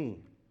 send me.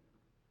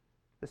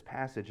 This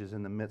passage is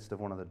in the midst of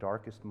one of the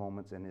darkest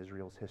moments in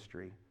Israel's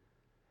history.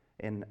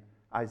 And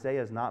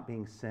Isaiah is not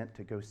being sent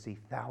to go see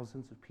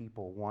thousands of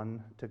people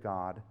won to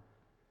God.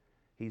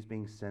 He's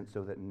being sent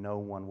so that no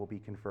one will be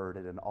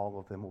converted and all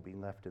of them will be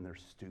left in their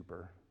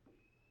stupor.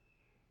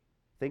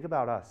 Think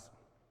about us.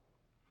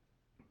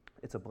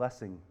 It's a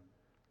blessing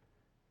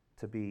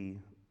to be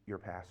your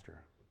pastor.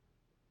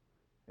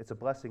 It's a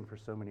blessing for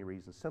so many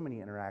reasons, so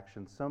many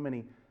interactions, so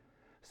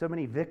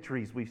many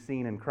victories we've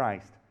seen in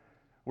Christ,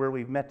 where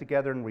we've met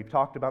together and we've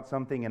talked about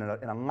something and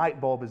a light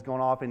bulb has gone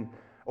off,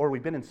 or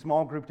we've been in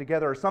small group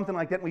together or something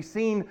like that.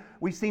 And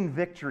we've seen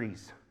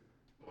victories.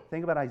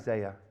 Think about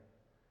Isaiah.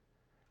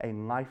 A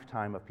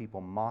lifetime of people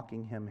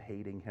mocking him,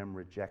 hating him,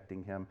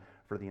 rejecting him,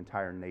 for the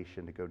entire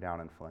nation to go down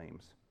in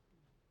flames.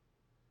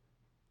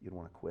 You'd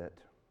want to quit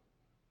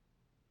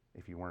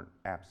if you weren't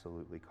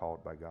absolutely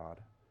called by God.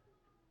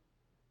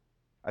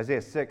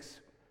 Isaiah 6,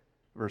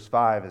 verse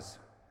 5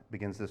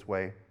 begins this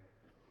way.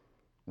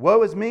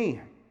 Woe is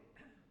me!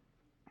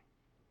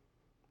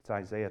 It's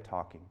Isaiah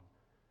talking.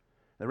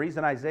 The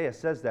reason Isaiah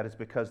says that is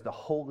because the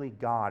holy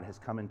God has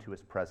come into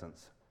his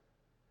presence.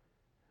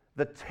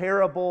 The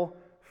terrible,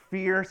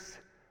 fierce,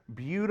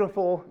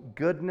 beautiful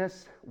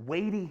goodness,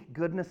 weighty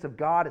goodness of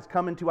God has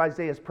come into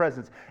Isaiah's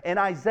presence. And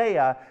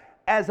Isaiah,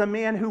 as a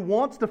man who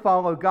wants to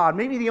follow God,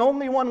 maybe the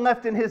only one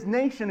left in his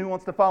nation who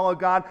wants to follow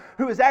God,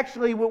 who is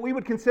actually what we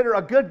would consider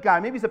a good guy.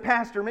 Maybe he's a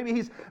pastor. Maybe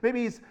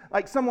he's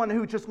like someone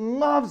who just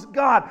loves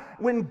God.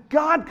 When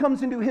God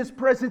comes into his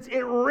presence,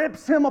 it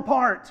rips him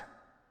apart.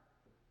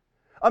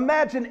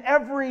 Imagine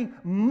every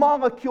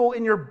molecule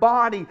in your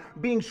body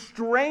being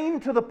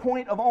strained to the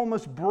point of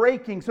almost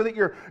breaking, so that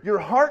your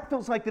heart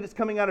feels like that it's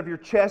coming out of your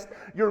chest.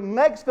 Your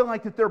legs feel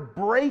like that they're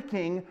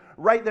breaking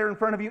right there in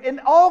front of you.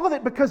 And all of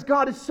it because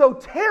God is so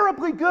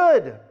terribly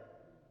good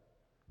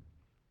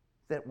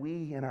that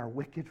we in our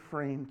wicked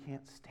frame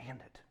can't stand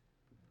it.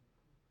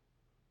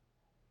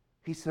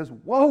 He says,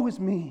 woe is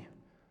me,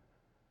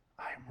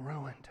 I am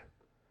ruined.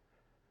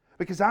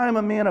 Because I am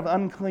a man of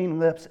unclean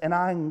lips, and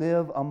I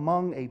live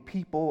among a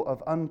people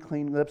of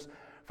unclean lips,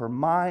 for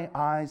my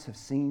eyes have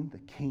seen the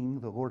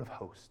King, the Lord of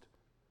hosts.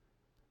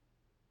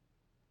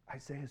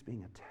 Isaiah is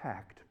being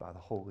attacked by the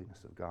holiness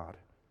of God.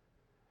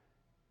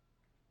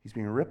 He's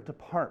being ripped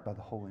apart by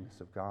the holiness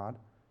of God.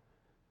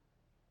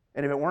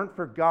 And if it weren't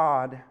for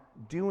God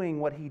doing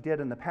what he did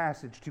in the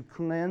passage to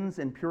cleanse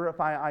and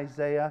purify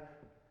Isaiah,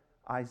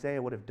 Isaiah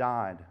would have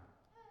died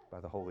by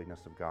the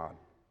holiness of God.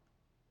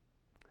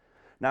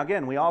 Now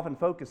again, we often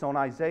focus on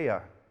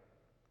Isaiah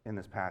in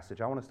this passage.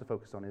 I want us to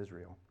focus on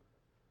Israel.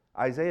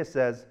 Isaiah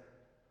says,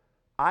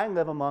 I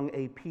live among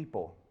a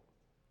people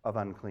of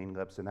unclean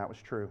lips, and that was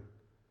true.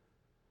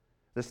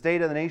 The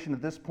state of the nation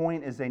at this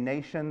point is a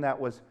nation that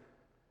was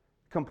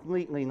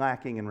completely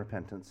lacking in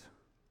repentance.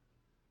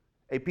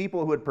 A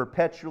people who had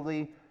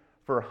perpetually,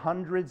 for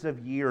hundreds of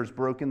years,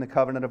 broken the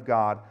covenant of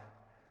God.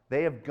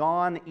 They have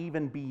gone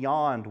even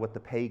beyond what the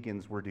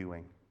pagans were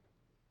doing.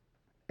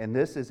 And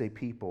this is a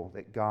people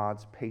that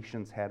God's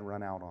patience had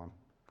run out on.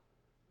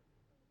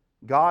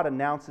 God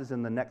announces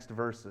in the next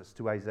verses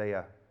to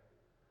Isaiah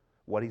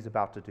what he's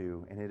about to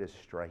do, and it is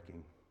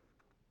striking.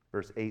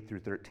 Verse 8 through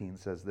 13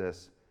 says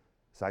this.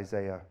 It's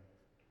Isaiah.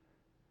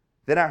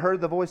 Then I heard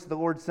the voice of the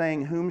Lord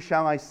saying, whom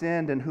shall I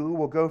send, and who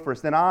will go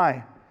first? Then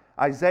I,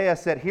 Isaiah,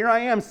 said, here I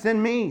am,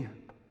 send me.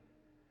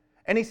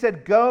 And he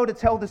said, go to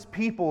tell this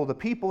people, the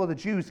people of the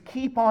Jews,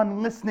 keep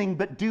on listening,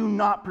 but do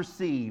not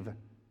perceive.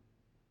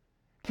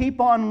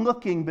 Keep on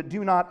looking, but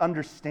do not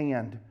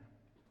understand.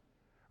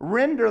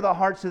 Render the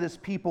hearts of this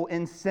people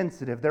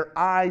insensitive, their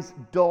eyes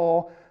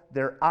dull,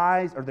 their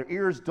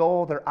ears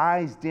dull, their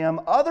eyes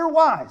dim.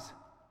 Otherwise,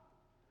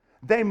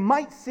 they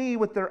might see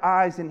with their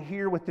eyes and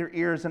hear with their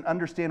ears and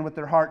understand with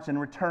their hearts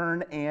and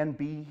return and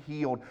be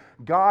healed.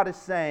 God is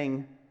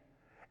saying,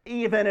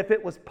 even if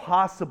it was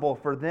possible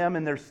for them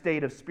in their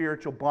state of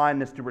spiritual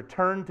blindness to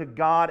return to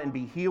God and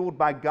be healed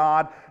by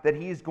God, that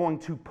He's going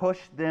to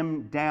push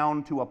them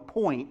down to a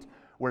point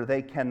where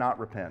they cannot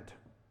repent,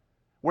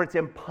 where it's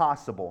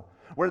impossible,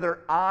 where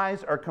their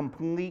eyes are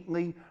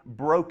completely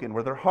broken,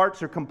 where their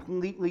hearts are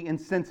completely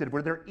insensitive,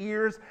 where their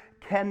ears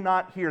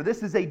cannot hear.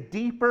 This is a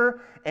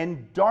deeper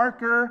and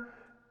darker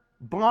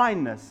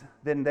blindness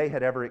than they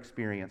had ever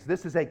experienced.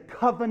 This is a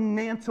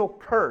covenantal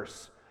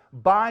curse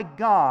by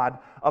God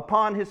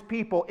upon His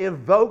people,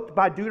 evoked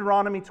by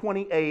Deuteronomy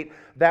 28,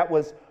 that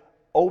was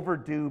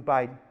overdue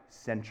by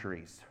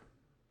centuries.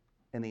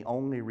 And the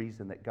only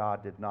reason that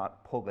God did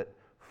not pull it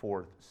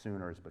forth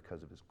sooner is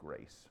because of His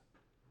grace.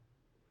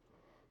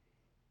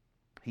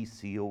 He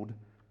sealed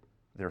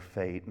their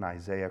fate, and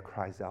Isaiah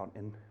cries out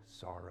in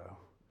sorrow.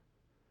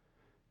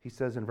 He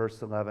says in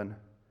verse 11,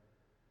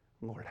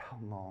 Lord, how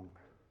long?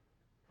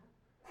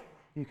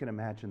 You can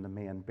imagine the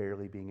man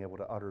barely being able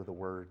to utter the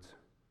words.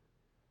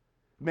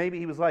 Maybe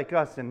he was like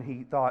us and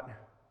he thought,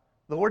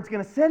 the Lord's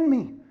going to send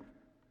me.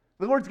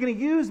 The Lord's going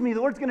to use me. The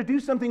Lord's going to do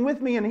something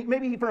with me. And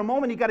maybe for a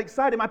moment he got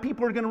excited. My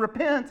people are going to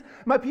repent.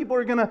 My people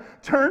are going to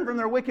turn from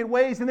their wicked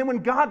ways. And then when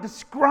God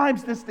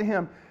describes this to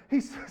him,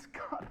 he says,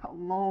 God, how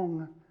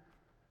long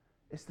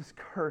is this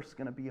curse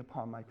going to be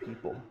upon my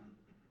people?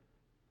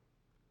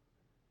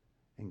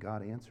 And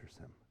God answers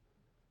him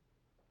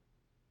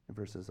in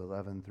verses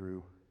 11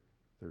 through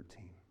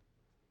 13.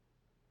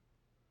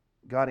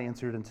 God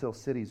answered, until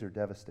cities are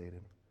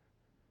devastated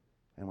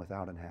and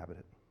without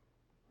inhabitant,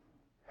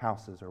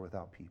 houses are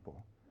without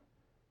people,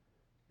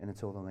 and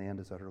until the land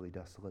is utterly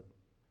desolate.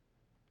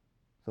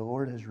 The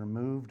Lord has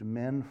removed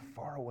men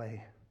far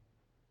away,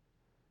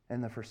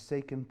 and the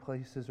forsaken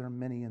places are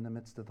many in the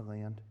midst of the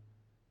land.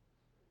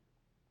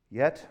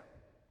 Yet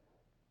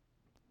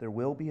there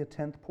will be a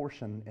 10th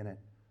portion in it,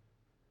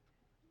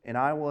 and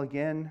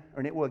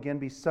it will again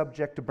be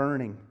subject to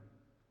burning,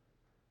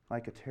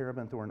 like a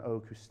terebinth or an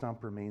oak whose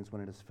stump remains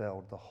when it is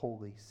felled. The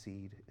holy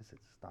seed is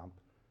its stump.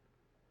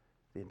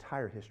 The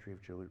entire history of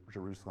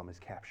Jerusalem is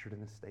captured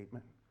in this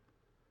statement.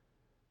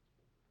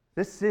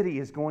 This city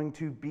is going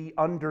to be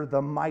under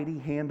the mighty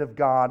hand of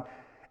God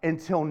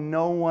until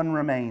no one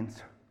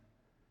remains.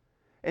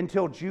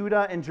 Until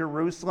Judah and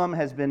Jerusalem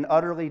has been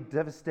utterly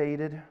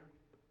devastated,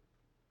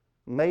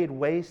 laid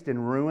waste in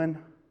ruin,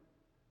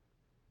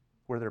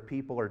 where their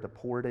people are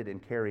deported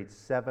and carried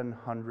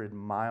 700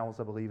 miles,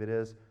 I believe it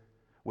is,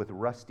 with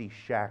rusty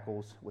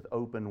shackles, with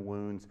open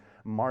wounds,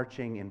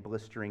 marching in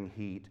blistering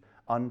heat,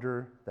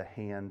 under the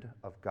hand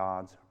of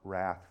God's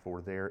wrath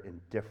for their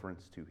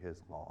indifference to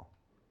his law.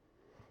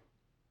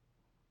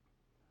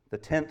 The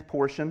 10th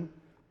portion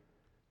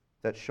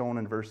that's shown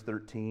in verse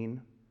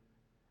 13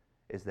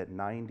 is that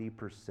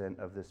 90%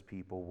 of this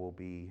people will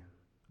be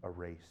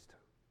erased,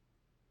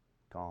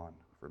 gone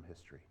from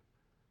history.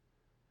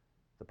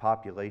 The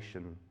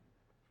population,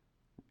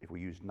 if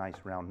we use nice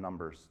round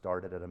numbers,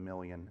 started at 1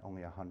 million,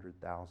 only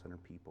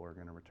 100,000 people are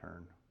going to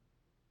return.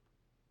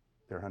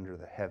 They're under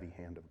the heavy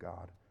hand of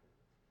God.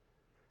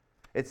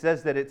 It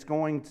says that it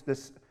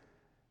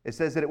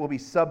says that it will be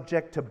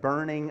subject to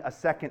burning a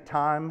second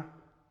time.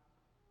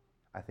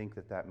 I think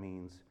that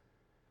means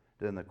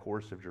that in the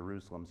course of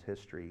Jerusalem's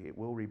history, it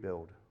will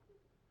rebuild.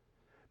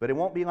 But it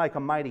won't be like a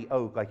mighty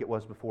oak like it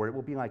was before. It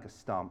will be like a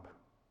stump.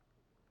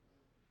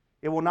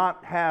 It will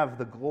not have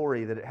the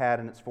glory that it had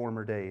in its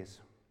former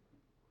days.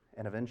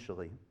 And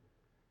eventually,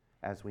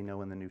 as we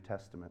know in the New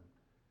Testament,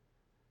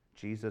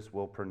 Jesus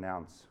will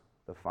pronounce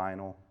the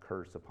final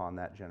curse upon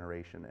that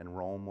generation, and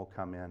Rome will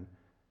come in.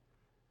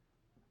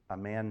 A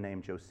man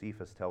named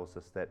Josephus tells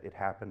us that it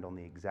happened on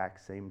the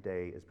exact same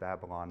day as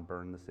Babylon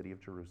burned the city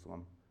of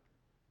Jerusalem.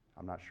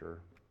 I'm not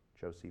sure.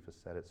 Josephus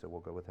said it, so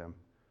we'll go with him.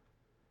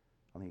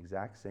 On the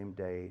exact same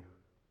day,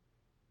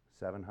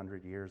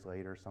 700 years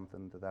later,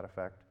 something to that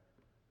effect,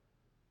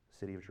 the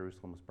city of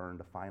Jerusalem was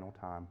burned a final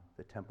time.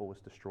 The temple was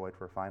destroyed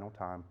for a final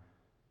time,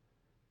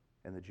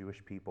 and the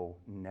Jewish people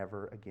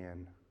never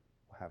again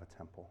will have a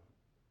temple.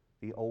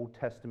 The Old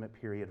Testament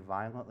period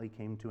violently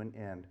came to an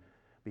end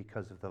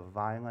because of the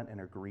violent and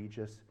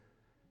egregious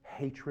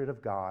hatred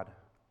of God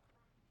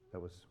that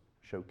was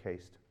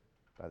showcased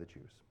by the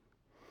Jews.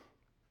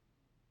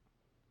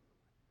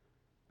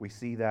 We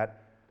see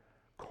that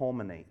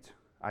culminate.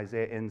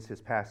 Isaiah ends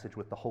his passage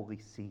with the holy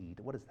seed.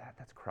 What is that?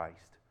 That's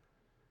Christ.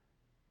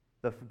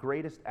 The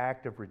greatest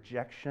act of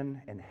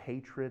rejection and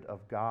hatred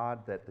of God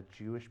that the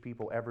Jewish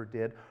people ever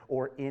did,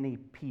 or any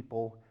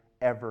people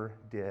ever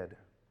did,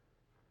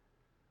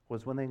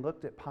 was when they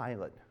looked at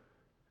Pilate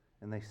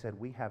and they said,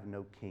 "We have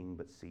no king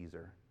but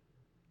Caesar."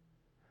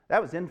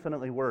 That was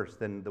infinitely worse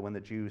than when the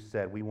Jews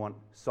said, "We want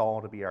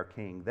Saul to be our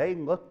king." They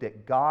looked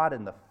at God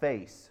in the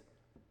face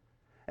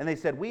and they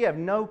said, "We have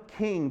no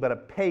king but a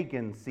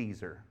pagan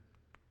Caesar."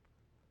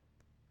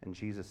 And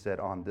Jesus said,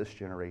 "On this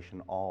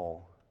generation,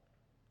 all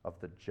of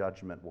the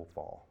judgment will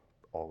fall."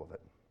 All of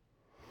it.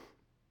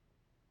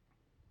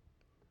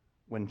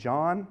 When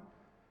John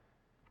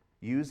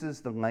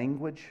uses the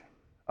language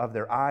of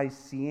their eyes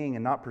seeing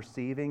and not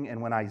perceiving,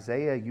 and when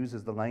Isaiah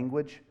uses the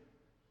language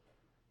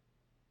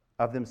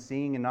of them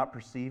seeing and not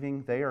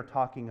perceiving, they are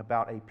talking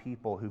about a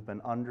people who've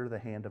been under the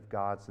hand of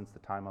God since the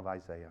time of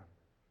Isaiah.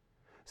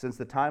 Since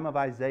the time of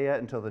Isaiah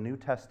until the New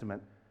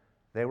Testament,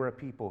 they were a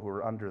people who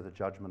were under the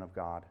judgment of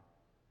God.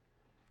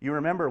 You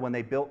remember when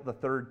they built the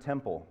third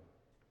temple,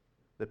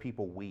 the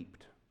people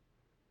wept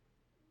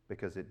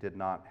because it did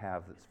not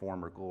have its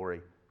former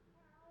glory.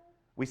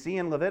 We see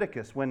in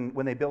Leviticus when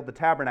they build the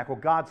tabernacle,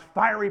 God's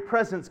fiery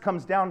presence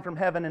comes down from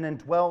heaven and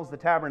indwells the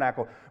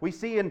tabernacle. We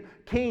see in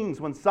Kings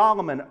when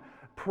Solomon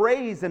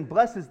prays and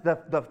blesses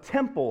the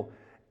temple,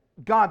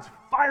 God's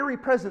fiery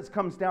presence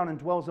comes down and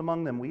dwells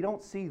among them. We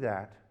don't see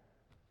that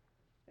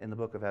in the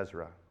book of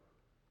Ezra.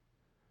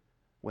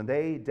 When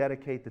they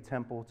dedicate the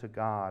temple to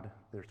God,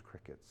 there's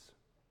crickets.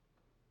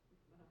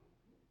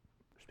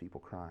 people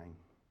crying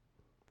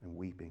and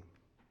weeping.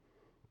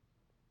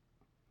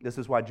 This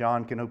is why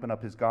John can open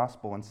up his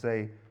gospel and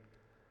say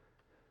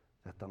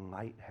that the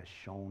light has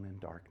shone in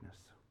darkness.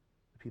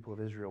 The people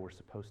of Israel were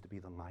supposed to be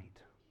the light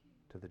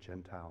to the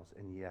Gentiles,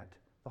 and yet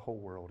the whole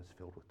world is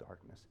filled with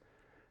darkness.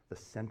 The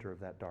center of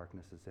that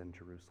darkness is in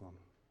Jerusalem.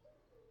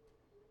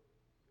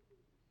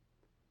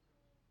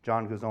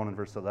 John goes on in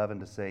verse 11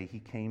 to say, he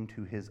came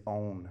to his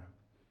own,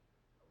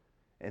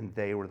 and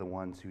they were the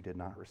ones who did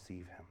not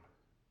receive him.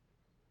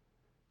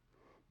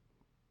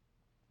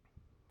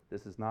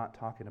 This is not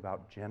talking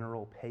about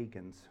general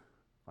pagans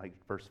like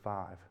verse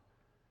 5.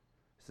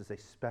 This is a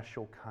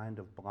special kind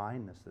of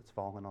blindness that's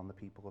fallen on the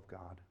people of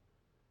God.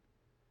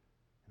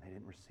 And they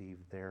didn't receive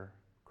their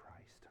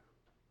Christ.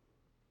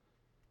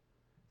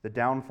 The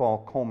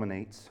downfall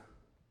culminates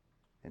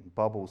and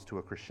bubbles to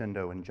a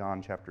crescendo in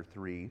John chapter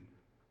 3.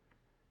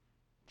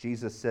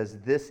 Jesus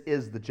says, this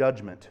is the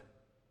judgment.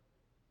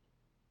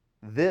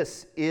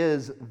 This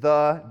is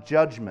the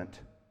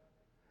judgment.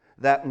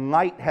 That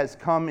light has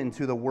come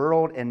into the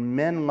world, and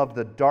men love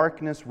the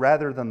darkness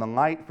rather than the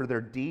light, for their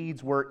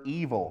deeds were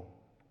evil.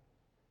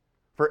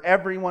 For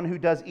everyone who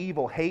does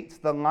evil hates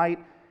the light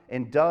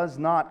and does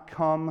not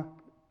come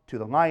to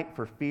the light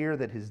for fear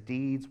that his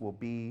deeds will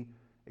be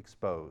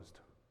exposed.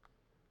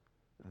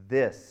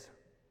 This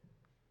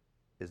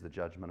is the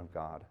judgment of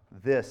God.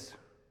 This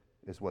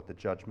is what the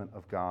judgment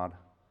of God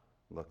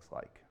looks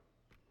like.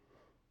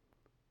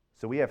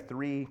 So we have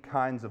three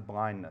kinds of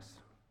blindness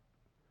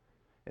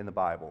in the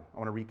Bible. I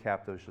want to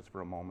recap those just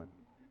for a moment.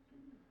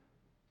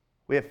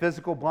 We have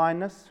physical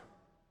blindness.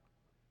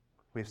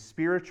 We have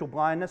spiritual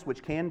blindness,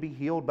 which can be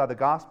healed by the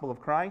gospel of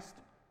Christ.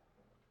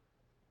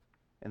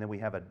 And then we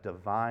have a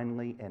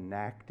divinely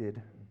enacted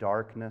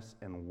darkness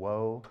and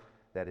woe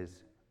that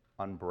is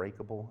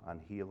unbreakable,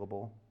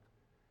 unhealable,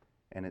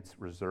 and it's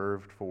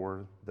reserved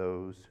for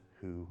those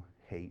who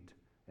hate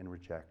and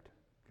reject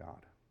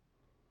God.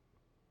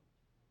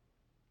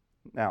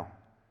 Now,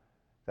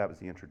 that was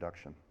the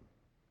introduction.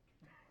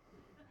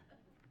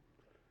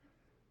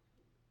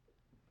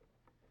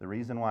 The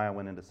reason why I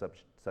went into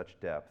such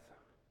depth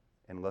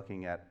in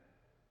looking at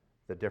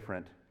the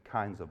different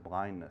kinds of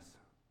blindness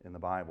in the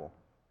Bible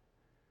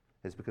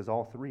is because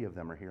all three of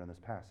them are here in this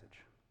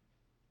passage.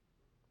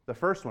 The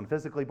first one,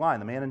 physically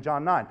blind, the man in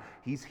John 9,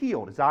 he's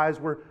healed. His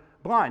eyes were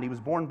blind. He was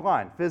born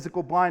blind.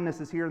 Physical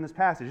blindness is here in this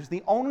passage. It's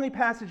the only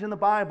passage in the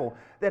Bible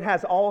that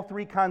has all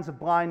three kinds of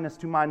blindness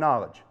to my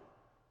knowledge.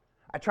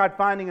 I tried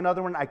finding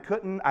another one. I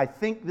couldn't. I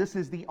think this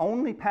is the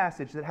only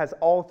passage that has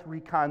all three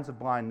kinds of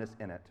blindness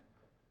in it.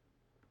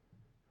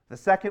 The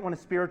second one is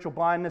spiritual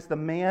blindness. The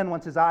man,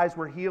 once his eyes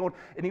were healed,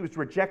 and he was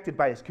rejected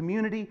by his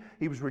community,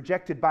 he was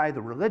rejected by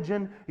the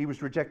religion, he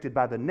was rejected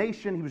by the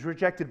nation, he was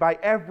rejected by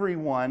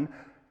everyone,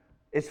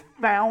 is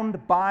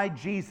found by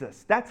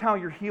Jesus. That's how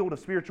you're healed of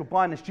spiritual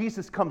blindness.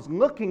 Jesus comes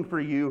looking for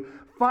you,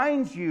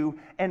 finds you,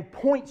 and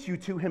points you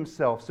to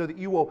himself so that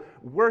you will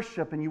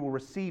worship and you will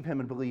receive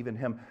him and believe in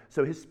him.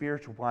 So his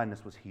spiritual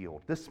blindness was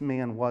healed. This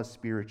man was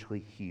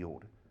spiritually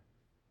healed.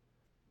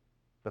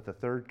 But the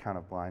third kind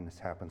of blindness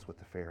happens with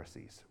the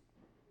Pharisees.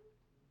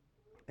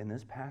 In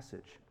this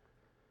passage,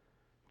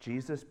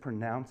 Jesus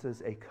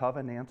pronounces a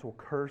covenantal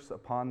curse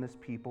upon this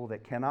people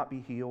that cannot be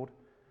healed,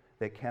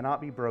 that cannot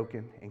be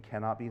broken, and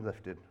cannot be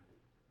lifted.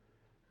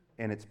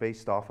 And it's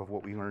based off of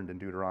what we learned in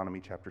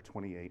Deuteronomy chapter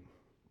 28.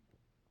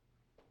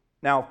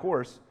 Now, of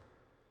course,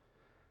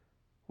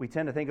 we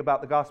tend to think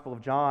about the Gospel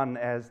of John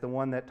as the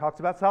one that talks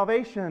about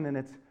salvation, and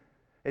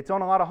it's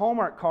on a lot of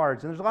Hallmark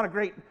cards, and there's a lot of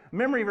great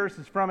memory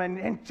verses from it.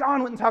 And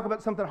John wouldn't talk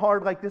about something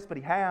hard like this, but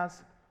he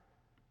has.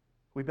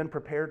 We've been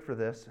prepared for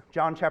this.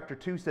 John chapter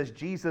 2 says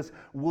Jesus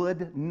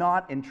would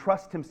not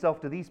entrust himself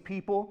to these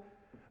people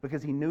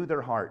because he knew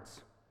their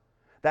hearts.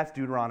 That's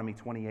Deuteronomy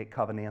 28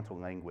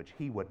 covenantal language.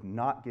 He would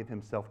not give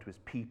himself to his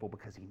people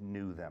because he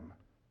knew them.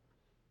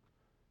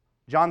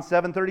 John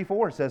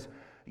 7:34 says,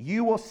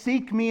 you will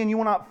seek me and you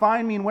will not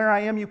find me, and where I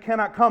am you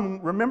cannot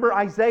come. Remember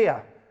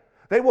Isaiah.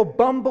 They will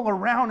bumble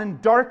around in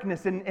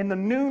darkness in the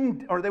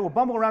noon, or they will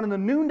bumble around in the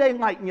noonday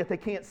light, and yet they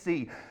can't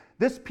see.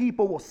 This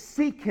people will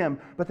seek him,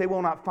 but they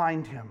will not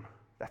find him.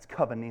 That's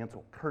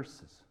covenantal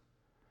curses.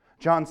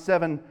 John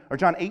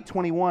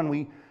 8:21,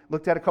 we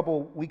looked at a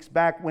couple weeks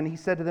back when he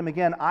said to them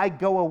again, I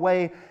go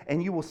away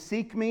and you will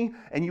seek me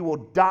and you will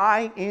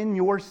die in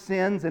your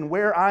sins, and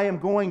where I am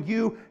going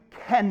you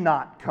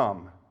cannot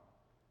come.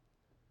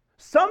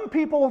 Some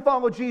people will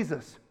follow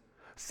Jesus.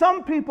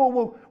 Some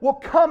people will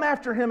come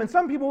after him, and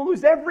some people will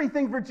lose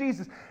everything for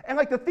Jesus. And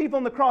like the thief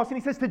on the cross, and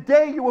he says,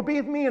 today you will be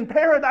with me in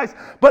paradise,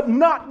 but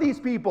not these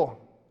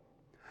people.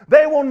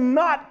 They will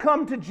not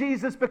come to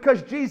Jesus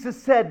because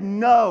Jesus said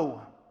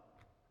no.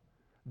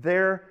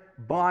 Their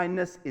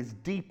blindness is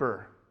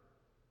deeper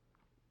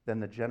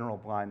than the general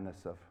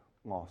blindness of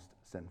lost,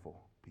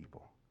 sinful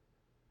people.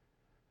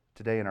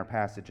 Today in our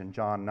passage in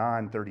John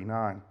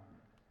 9:39,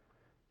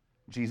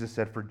 Jesus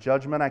said, for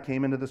judgment I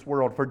came into this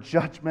world. For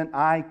judgment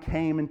I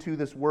came into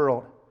this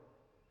world,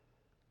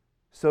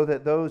 so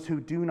that those who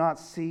do not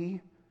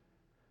see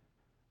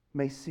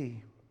may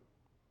see,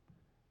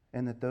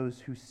 and that those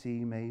who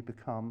see may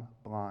become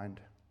blind.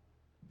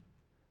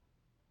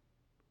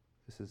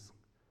 This is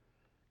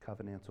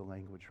covenantal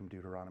language from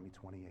Deuteronomy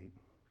 28.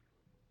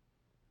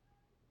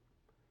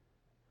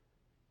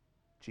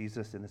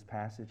 Jesus, in this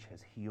passage, has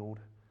healed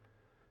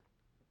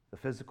the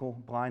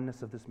physical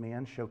blindness of this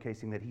man,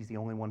 showcasing that he's the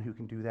only one who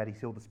can do that. He's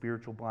healed the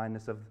spiritual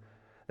blindness of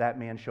that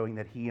man, showing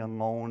that he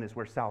alone is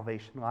where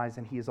salvation lies.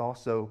 And he has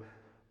also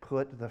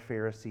put the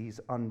Pharisees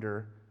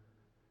under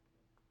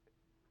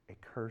a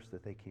curse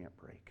that they can't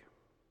break.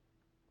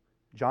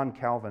 John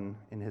Calvin,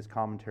 in his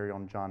commentary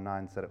on John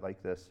 9, said it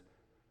like this: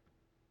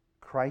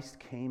 Christ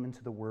came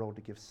into the world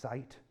to give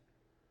sight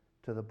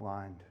to the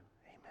blind,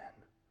 amen,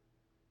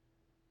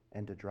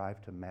 and to drive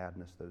to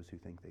madness those who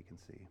think they can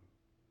see.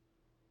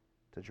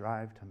 To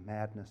drive to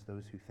madness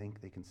those who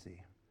think they can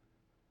see.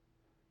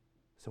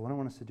 So what I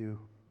want us to do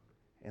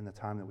in the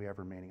time that we have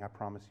remaining, I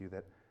promise you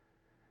that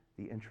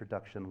the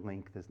introduction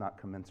length is not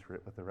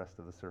commensurate with the rest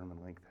of the sermon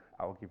length.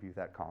 I will give you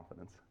that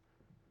confidence.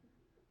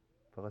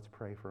 But let's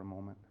pray for a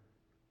moment.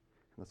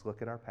 Let's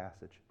look at our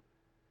passage.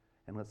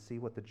 And let's see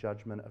what the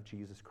judgment of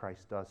Jesus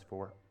Christ does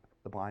for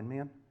the blind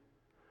man.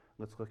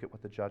 Let's look at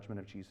what the judgment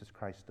of Jesus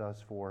Christ does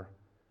for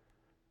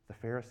the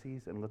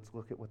Pharisees, and let's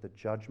look at what the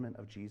judgment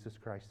of Jesus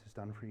Christ has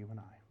done for you and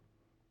I.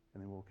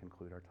 And then we'll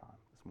conclude our time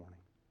this morning.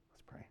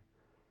 Let's pray.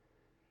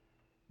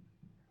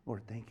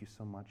 Lord, thank you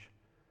so much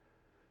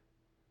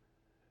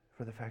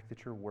for the fact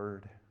that your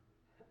word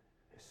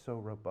is so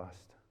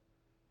robust.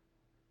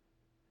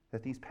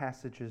 That these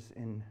passages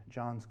in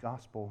John's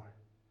gospel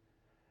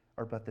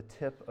are but the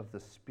tip of the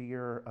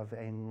spear of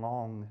a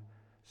long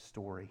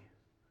story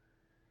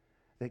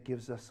that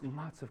gives us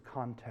lots of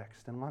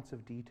context and lots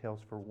of details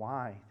for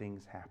why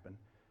things happen.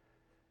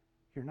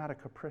 You're not a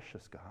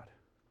capricious God.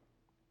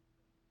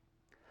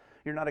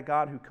 You're not a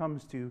God who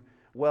comes to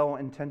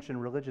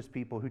well-intentioned religious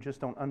people who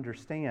just don't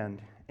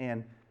understand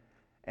and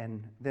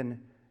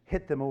then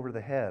hit them over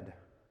the head.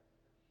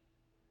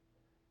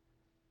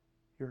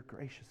 You're a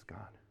gracious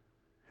God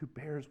who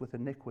bears with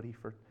iniquity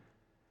for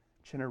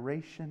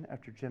generation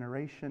after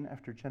generation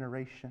after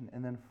generation,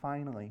 and then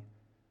finally,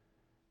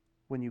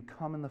 when you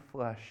come in the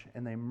flesh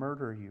and they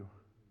murder you,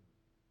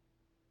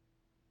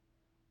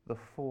 the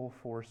full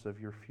force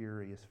of your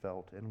fury is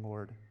felt. And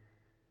Lord,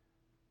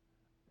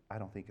 I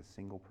don't think a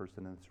single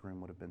person in this room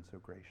would have been so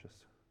gracious.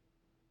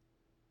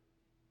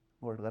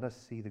 Lord, let us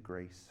see the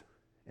grace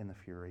in the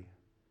fury.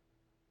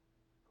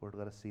 Lord,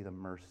 let us see the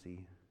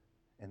mercy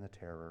in the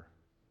terror.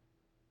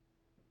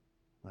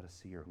 Let us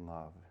see your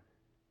love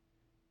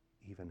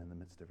even in the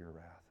midst of your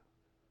wrath.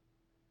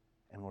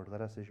 And Lord,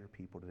 let us as your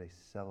people today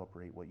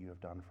celebrate what you have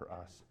done for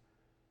us.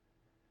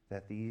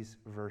 That these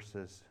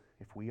verses,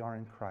 if we are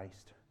in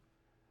Christ,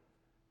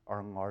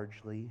 are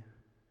largely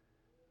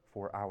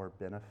for our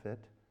benefit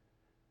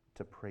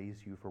to praise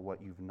you for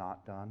what you've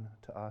not done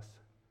to us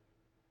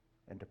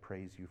and to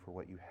praise you for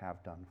what you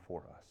have done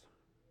for us.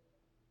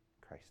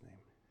 In Christ's name,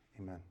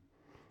 amen.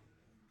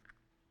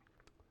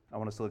 I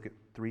want us to look at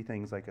three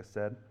things, like I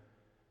said.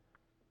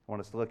 I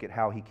want us to look at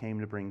how he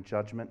came to bring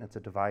judgment. It's a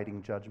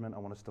dividing judgment. I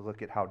want us to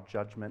look at how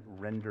judgment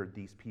rendered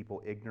these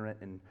people ignorant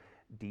and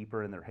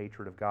deeper in their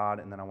hatred of God.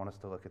 And then I want us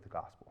to look at the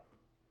gospel.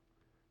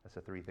 That's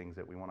the three things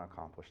that we want to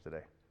accomplish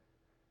today.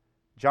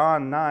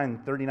 John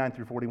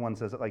 9:39-41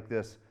 says it like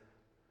this.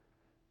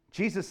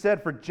 Jesus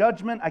said, "For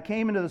judgment I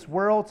came into this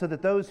world so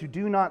that those who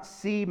do not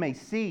see may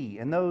see,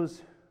 and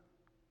those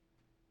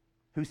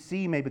who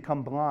see may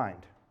become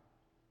blind."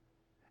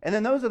 And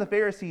then those of the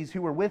Pharisees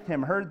who were with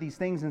him heard these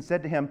things and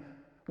said to him,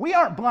 "We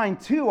aren't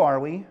blind too, are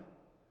we?"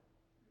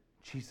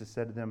 Jesus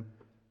said to them,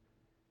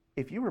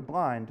 "If you were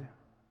blind,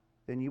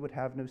 then you would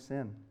have no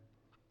sin.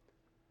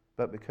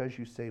 But because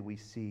you say we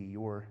see,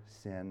 your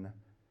sin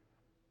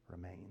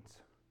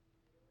remains."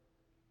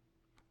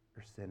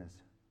 Your sin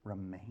is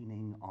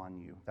remaining on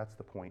you. That's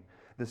the point.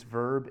 This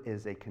verb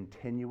is a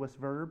continuous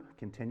verb.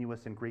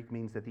 Continuous in Greek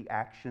means that the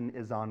action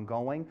is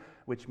ongoing,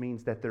 which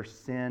means that their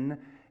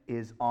sin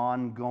is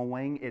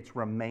ongoing. It's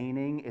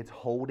remaining. It's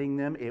holding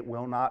them. It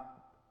will not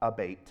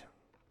abate.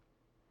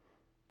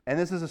 And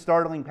this is a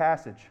startling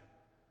passage.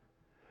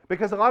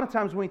 Because a lot of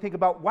times when we think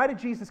about why did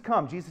Jesus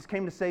come? Jesus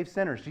came to save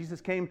sinners.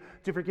 Jesus came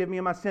to forgive me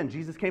of my sin.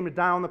 Jesus came to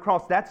die on the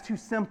cross. That's too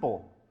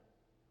simple.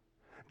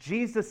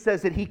 Jesus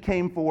says that he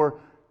came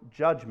for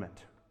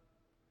judgment.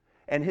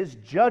 And his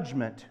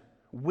judgment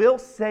will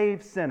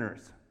save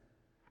sinners.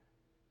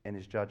 And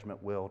his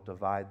judgment will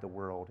divide the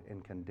world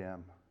and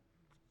condemn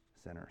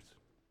sinners.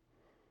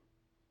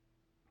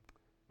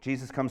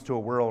 Jesus comes to a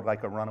world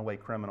like a runaway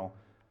criminal.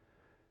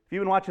 If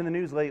you've been watching the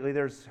news lately,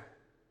 there's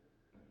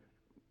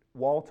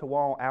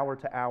wall-to-wall,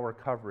 hour-to-hour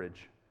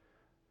coverage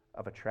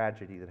of a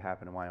tragedy that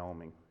happened in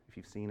Wyoming. If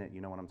you've seen it,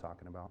 you know what I'm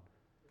talking about.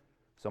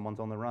 Someone's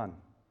on the run.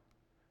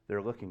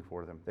 They're looking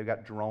for them. They've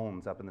got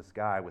drones up in the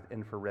sky with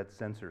infrared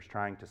sensors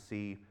trying to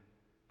see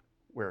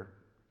where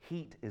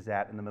heat is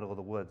at in the middle of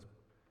the woods.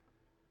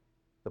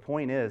 The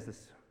point is,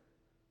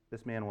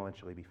 this man will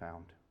eventually be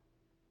found.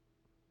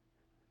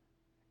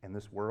 And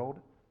this world,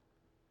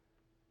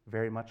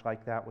 very much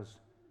like that was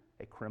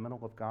a criminal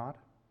of God,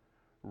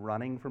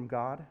 running from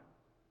God,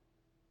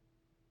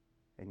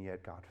 and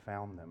yet God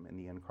found them in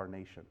the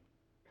incarnation.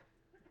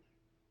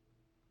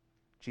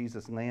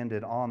 Jesus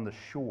landed on the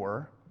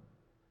shore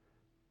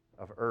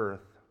of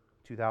earth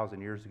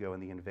 2,000 years ago,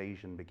 and the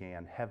invasion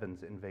began.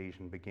 Heaven's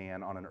invasion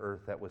began on an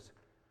earth that was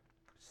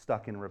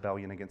stuck in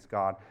rebellion against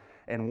God.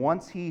 And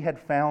once he had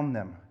found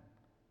them,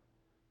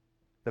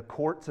 the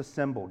courts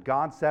assembled.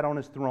 God sat on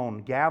his throne,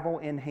 gavel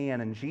in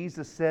hand, and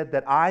Jesus said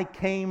that I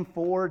came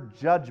for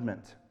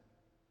judgment.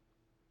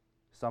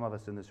 Some of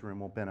us in this room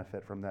will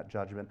benefit from that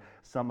judgment.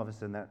 Some of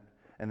us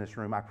in this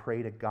room, I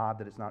pray to God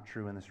that it's not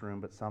true in this room,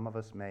 but some of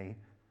us may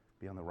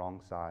be on the wrong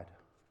side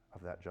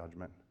of that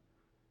judgment.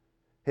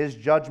 His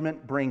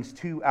judgment brings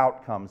two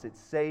outcomes. It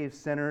saves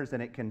sinners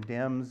and it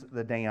condemns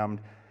the damned.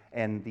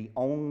 And the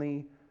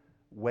only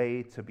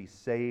way to be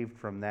saved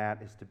from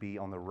that is to be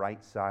on the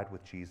right side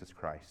with Jesus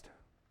Christ.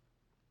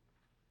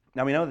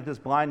 Now we know that this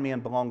blind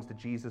man belongs to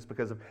Jesus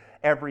because of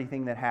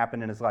everything that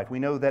happened in his life. We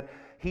know that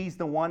he's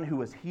the one who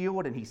was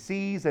healed and he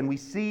sees, and we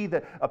see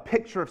a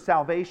picture of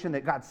salvation,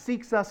 that God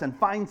seeks us and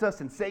finds us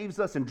and saves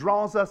us and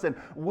draws us and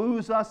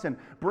woos us and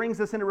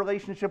brings us into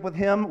relationship with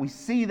him. We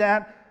see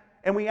that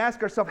and we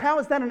ask ourselves, how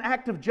is that an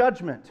act of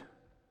judgment?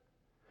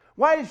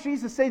 Why does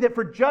Jesus say that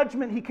for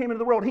judgment he came into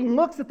the world? He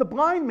looks at the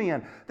blind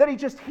man that he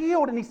just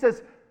healed and he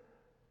says,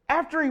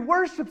 after he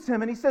worships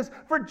him, and he says,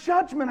 for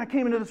judgment I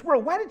came into this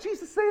world. Why did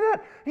Jesus say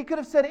that? He could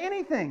have said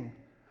anything.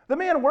 The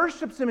man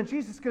worships him, and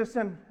Jesus could have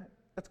said,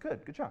 that's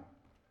good job.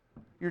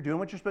 You're doing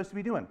what you're supposed to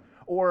be doing.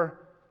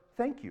 Or,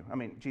 thank you. I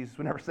mean, Jesus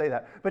would never say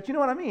that. But you know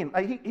what I mean?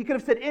 He could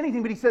have said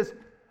anything, but he says,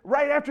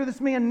 right after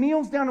this man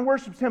kneels down and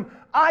worships him,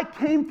 I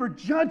came for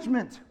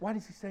judgment. Why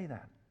does he say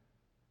that?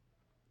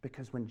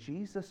 Because when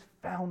Jesus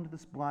found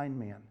this blind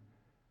man,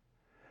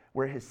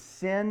 where his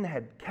sin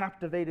had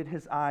captivated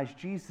his eyes,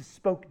 Jesus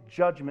spoke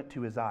judgment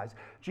to his eyes.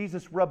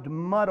 Jesus rubbed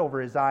mud over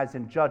his eyes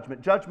in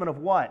judgment. Judgment of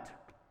what?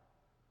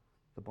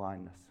 The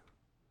blindness.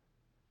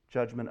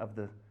 Judgment of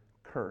the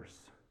curse,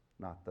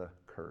 not the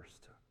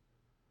cursed.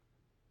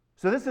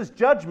 So this is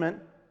judgment,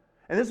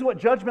 and this is what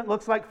judgment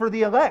looks like for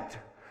the elect.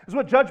 This is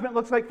what judgment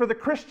looks like for the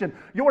Christian.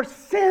 Your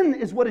sin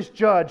is what is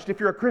judged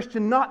if you're a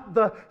Christian, not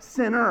the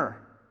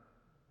sinner.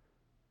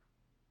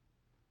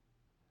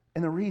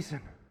 And the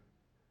reason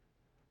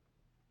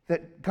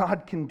that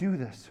God can do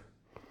this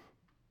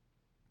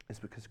is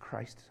because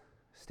Christ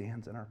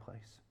stands in our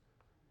place.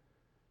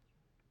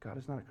 God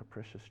is not a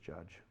capricious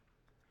judge.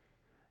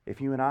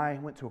 If you and I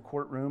went to a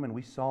courtroom and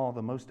we saw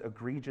the most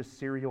egregious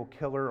serial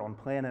killer on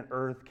planet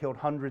Earth, killed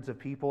hundreds of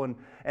people,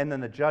 and then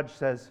the judge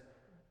says,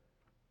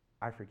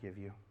 I forgive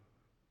you.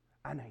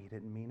 I know you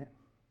didn't mean it.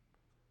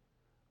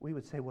 We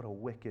would say, what a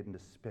wicked and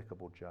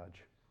despicable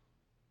judge.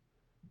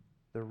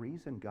 The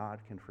reason God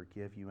can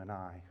forgive you and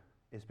I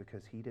is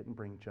because he didn't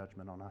bring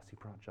judgment on us. He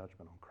brought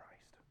judgment on Christ.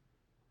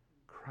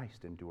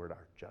 Christ endured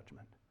our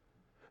judgment.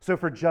 So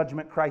for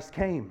judgment, Christ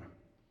came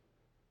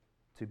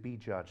to be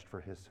judged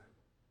for his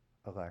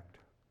elect.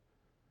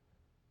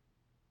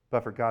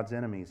 But for God's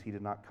enemies, he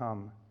did not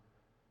come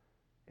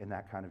in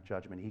that kind of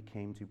judgment. He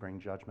came to bring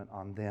judgment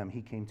on them.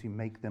 He came to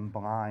make them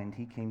blind.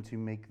 He came to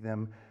make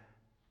them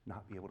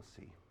not be able to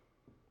see.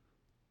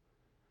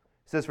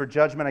 It says, for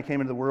judgment I came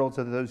into the world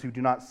so that those who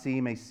do not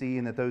see may see,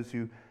 and that those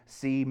who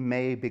see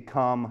may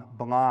become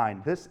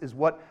blind. This is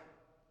what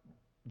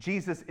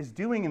Jesus is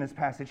doing in this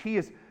passage. He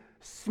is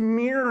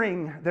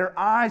smearing their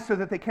eyes so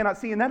that they cannot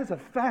see. And that is a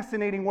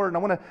fascinating word. And I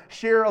want to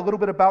share a little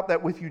bit about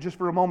that with you just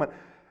for a moment.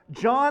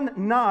 John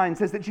 9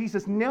 says that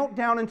Jesus knelt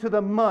down into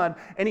the mud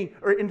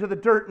or into the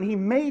dirt, and he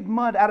made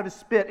mud out of his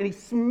spit, and he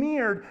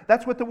smeared,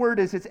 that's what the word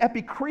is, it's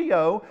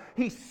epicreo.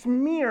 He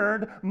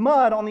smeared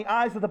mud on the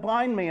eyes of the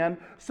blind man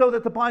so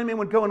that the blind man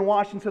would go and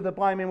wash, and so the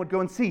blind man would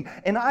go and see.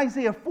 In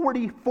Isaiah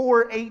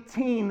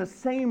 44:18, the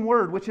same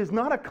word, which is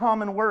not a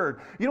common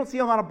word. You don't see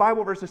a lot of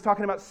Bible verses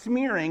talking about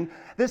smearing.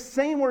 This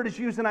same word is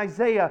used in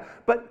Isaiah,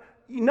 but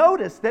you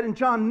notice that in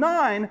John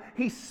 9,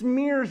 he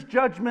smears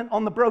judgment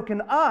on the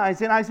broken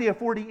eyes. In Isaiah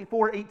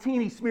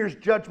 44:18, he smears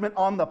judgment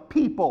on the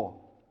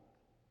people.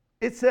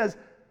 It says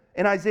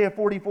in Isaiah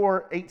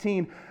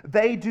 44:18,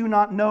 they do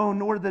not know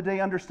nor do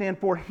they understand,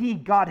 for he,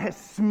 God, has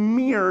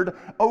smeared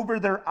over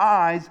their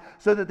eyes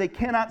so that they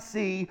cannot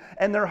see,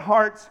 and their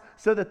hearts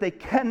so that they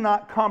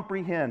cannot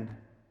comprehend.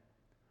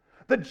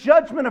 The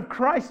judgment of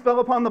Christ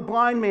fell upon the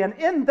blind man.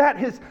 In that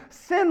his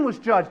sin was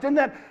judged, in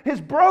that his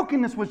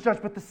brokenness was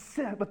judged,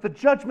 but the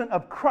judgment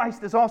of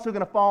Christ is also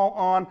going to fall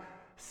on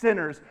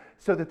sinners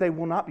so that they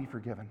will not be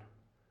forgiven.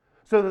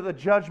 So that the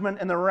judgment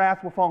and the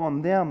wrath will fall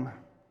on them.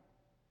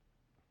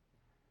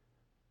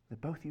 They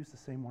both use the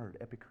same word,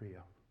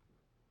 epicreo.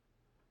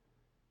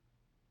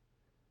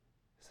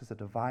 This is a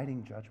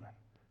dividing judgment,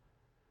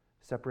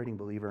 separating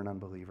believer and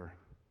unbeliever.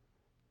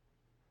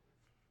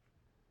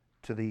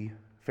 To the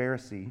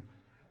Pharisee,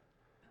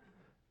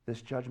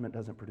 this judgment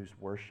doesn't produce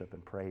worship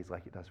and praise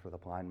like it does for the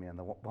blind man.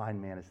 The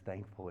blind man is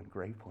thankful and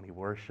grateful, and he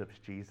worships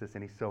Jesus,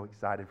 and he's so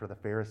excited. For the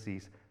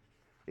Pharisees,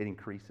 it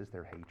increases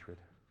their hatred.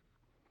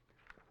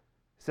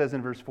 It says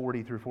in verse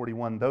 40 through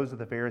 41, those of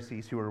the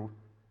Pharisees who were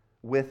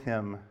with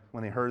him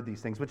when they heard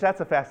these things, which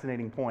that's a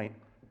fascinating point.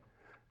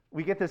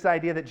 We get this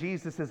idea that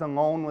Jesus is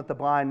alone with the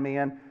blind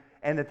man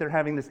and that they're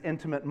having this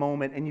intimate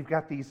moment, and you've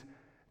got these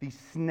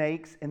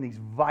snakes and these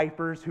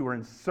vipers who are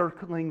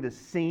encircling the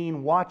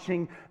scene,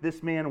 watching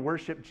this man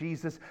worship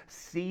Jesus,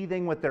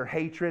 seething with their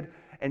hatred.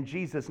 And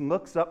Jesus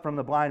looks up from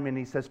the blind man and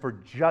he says, "For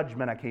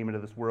judgment I came into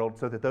this world,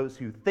 so that those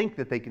who think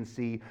that they can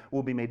see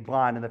will be made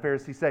blind." And the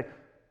Pharisees say,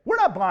 "We're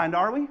not blind,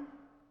 are we?"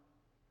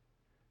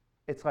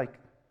 It's like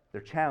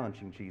they're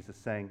challenging Jesus,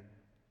 saying,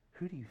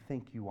 "Who do you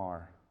think you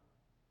are?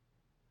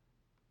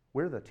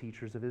 We're the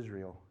teachers of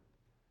Israel.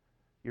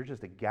 You're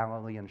just a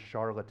Galilean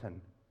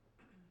charlatan.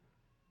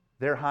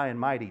 They're high and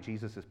mighty,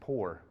 Jesus is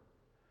poor.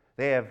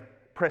 They have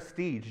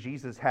prestige,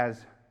 Jesus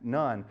has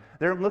none."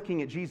 They're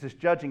looking at Jesus,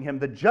 judging him.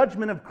 The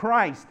judgment of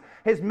Christ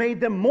has made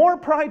them more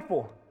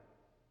prideful,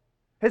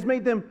 has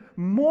made them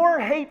more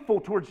hateful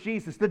towards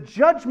Jesus. The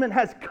judgment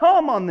has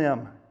come on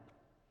them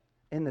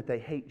in that they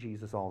hate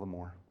Jesus all the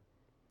more.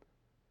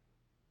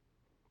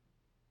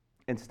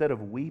 Instead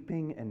of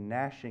weeping and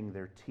gnashing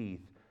their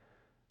teeth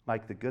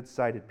like the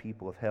good-sighted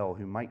people of hell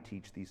who might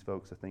teach these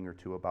folks a thing or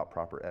two about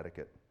proper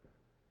etiquette,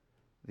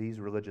 these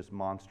religious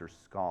monsters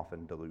scoff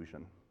in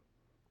delusion,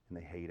 and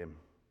they hate him.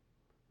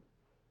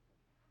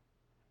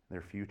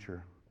 Their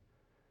future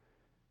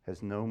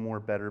has no more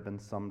better been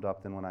summed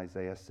up than when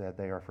Isaiah said,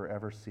 "They are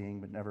forever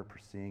seeing but never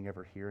perceiving,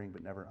 ever hearing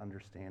but never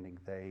understanding.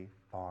 They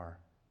are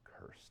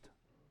cursed."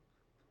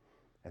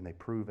 And they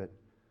prove it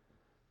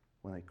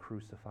when they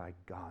crucify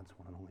God's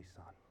one and only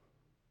Son.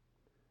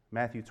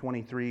 Matthew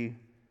 23,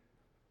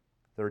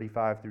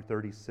 35 through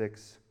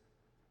 36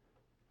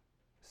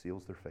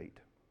 seals their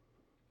fate.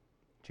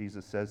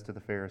 Jesus says to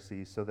the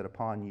Pharisees, "So that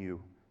upon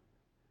you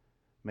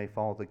may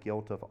fall the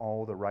guilt of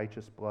all the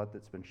righteous blood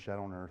that's been shed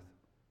on earth,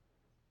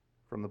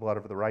 from the blood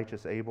of the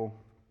righteous Abel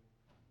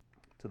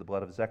to the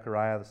blood of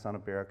Zechariah, the son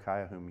of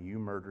Berechiah, whom you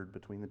murdered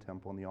between the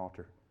temple and the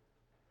altar.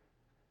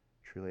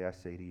 Truly I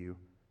say to you,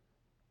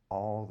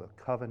 all the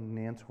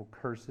covenantal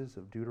curses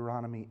of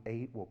Deuteronomy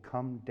 8 will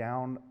come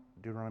down,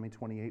 Deuteronomy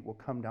 28 will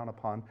come down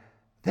upon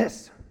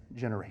this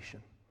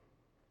generation."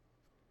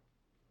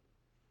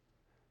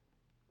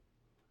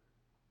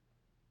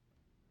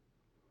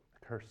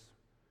 The curse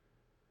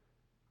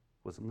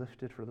was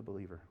lifted for the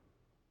believer.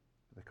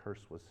 The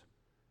curse was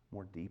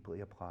more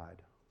deeply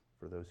applied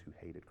for those who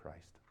hated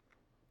Christ.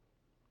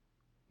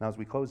 Now, as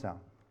we close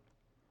out,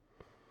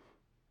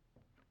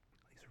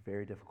 these are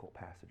very difficult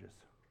passages,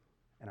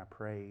 and I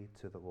pray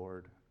to the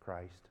Lord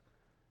Christ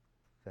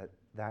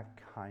that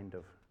kind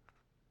of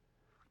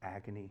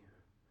agony,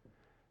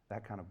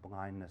 that kind of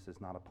blindness is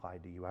not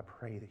applied to you. I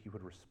pray that you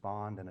would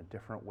respond in a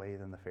different way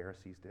than the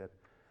Pharisees did.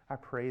 I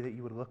pray that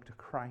you would look to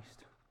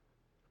Christ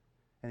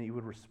and that you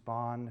would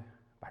respond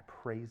by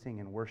praising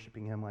and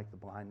worshiping him like the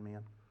blind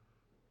man.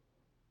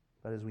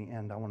 But as we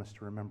end, I want us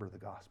to remember the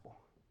gospel.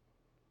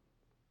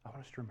 I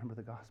want us to remember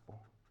the gospel.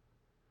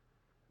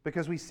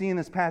 Because we see in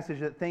this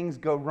passage that things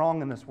go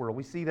wrong in this world.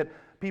 We see that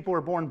people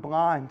are born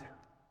blind.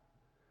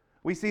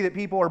 We see that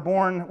people are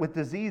born with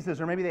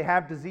diseases, or maybe they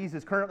have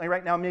diseases currently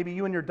right now. Maybe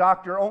you and your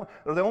doctor are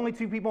the only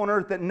two people on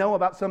earth that know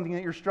about something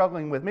that you're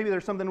struggling with. Maybe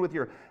there's something with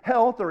your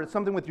health, or it's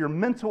something with your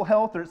mental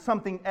health, or it's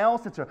something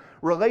else. It's a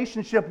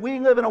relationship. We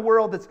live in a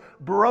world that's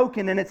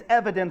broken, and it's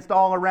evidenced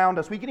all around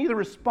us. We can either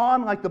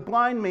respond like the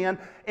blind man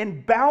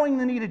and bowing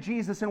the knee to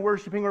Jesus and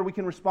worshiping, or we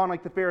can respond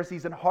like the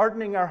Pharisees and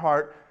hardening our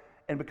heart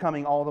and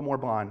becoming all the more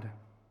blind.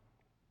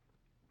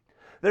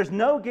 There's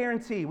no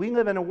guarantee. We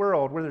live in a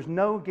world where there's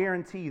no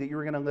guarantee that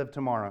you're going to live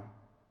tomorrow.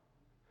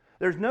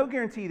 There's no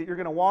guarantee that you're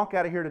going to walk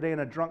out of here today and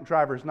a drunk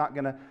driver is not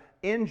going to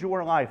end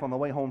your life on the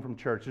way home from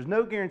church. There's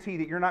no guarantee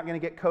that you're not going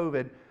to get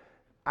COVID.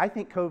 I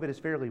think COVID is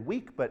fairly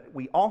weak, but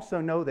we also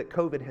know that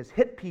COVID has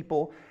hit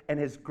people and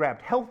has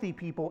grabbed healthy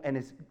people and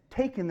has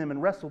taken them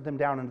and wrestled them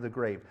down into the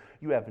grave.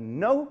 You have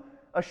no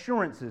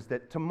assurances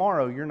that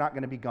tomorrow you're not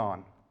going to be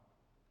gone.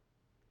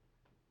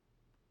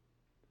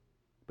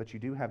 But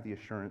you do have the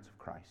assurance of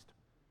Christ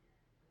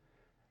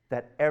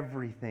that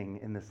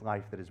everything in this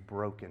life that is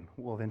broken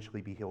will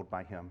eventually be healed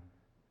by him.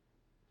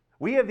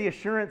 We have the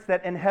assurance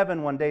that in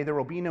heaven one day there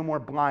will be no more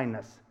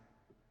blindness.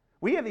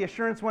 We have the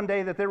assurance one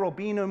day that there will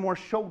be no more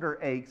shoulder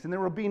aches, and there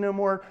will be no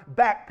more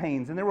back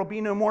pains, and there will be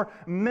no more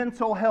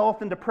mental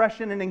health and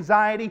depression and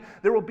anxiety.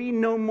 There will be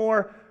no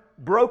more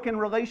broken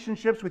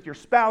relationships with your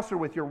spouse or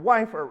with your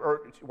wife,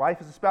 or wife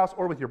as a spouse,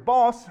 or with your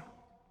boss.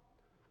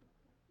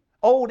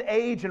 Old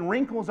age and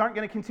wrinkles aren't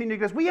going to continue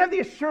because we have the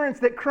assurance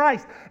that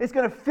Christ is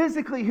going to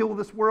physically heal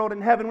this world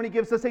in heaven when he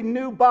gives us a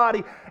new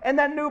body, and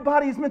that new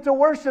body is meant to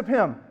worship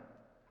him.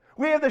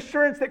 We have the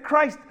assurance that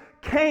Christ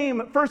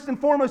came first and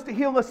foremost to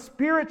heal us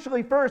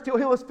spiritually first. He'll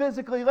heal us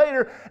physically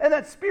later, and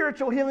that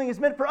spiritual healing is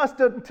meant for us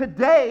to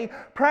today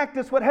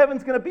practice what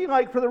heaven's going to be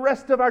like for the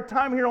rest of our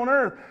time here on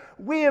earth.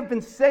 We have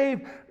been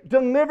saved,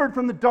 delivered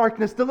from the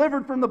darkness,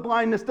 delivered from the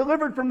blindness,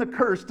 delivered from the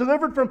curse,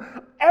 delivered from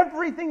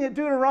everything that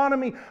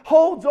Deuteronomy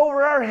holds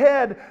over our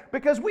head,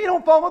 because we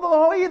don't follow the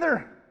law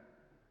either.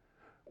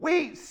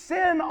 We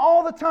sin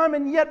all the time,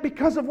 and yet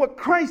because of what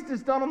Christ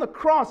has done on the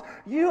cross,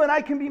 you and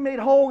I can be made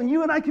whole, and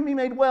you and I can be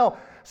made well.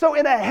 So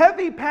in a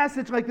heavy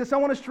passage like this, I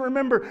want us to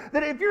remember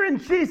that if you're in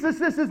Jesus,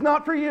 this is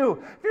not for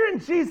you. If you're in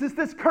Jesus,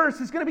 this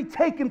curse is going to be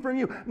taken from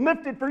you,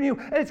 lifted from you,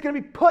 and it's going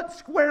to be put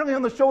squarely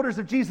on the shoulders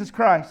of Jesus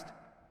Christ.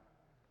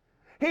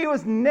 He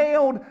was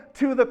nailed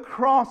to the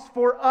cross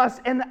for us,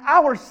 and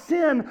our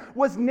sin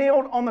was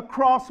nailed on the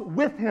cross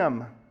with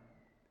him.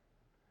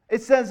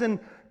 It says in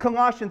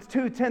Colossians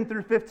 2:10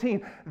 through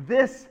 15,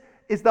 this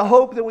is the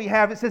hope that we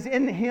have. It says,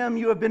 in him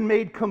you have been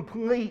made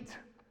complete.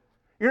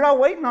 You're not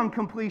waiting on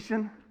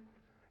completion.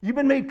 You've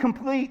been made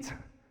complete.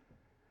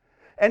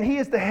 And he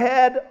is the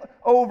head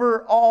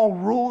over all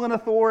rule and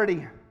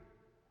authority.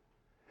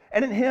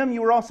 And in him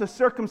you were also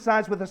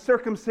circumcised with a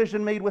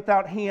circumcision made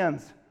without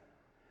hands.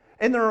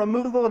 In the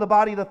removal of the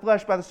body of the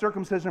flesh by the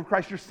circumcision of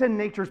Christ, your sin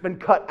nature has been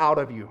cut out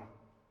of you.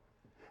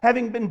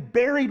 Having been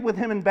buried with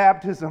him in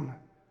baptism,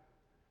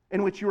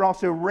 in which you were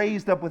also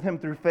raised up with him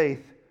through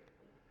faith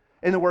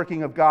in the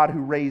working of God who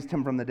raised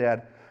him from the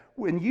dead.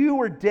 When you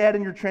were dead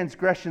in your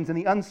transgressions and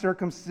the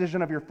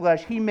uncircumcision of your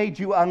flesh, he made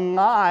you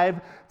alive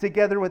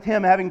together with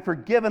him, having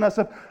forgiven us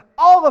of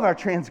all of our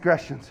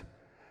transgressions,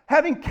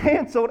 having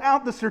canceled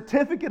out the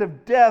certificate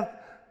of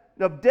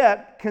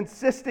debt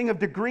consisting of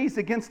degrees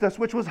against us,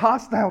 which was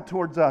hostile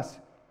towards us.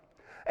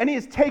 And he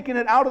has taken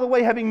it out of the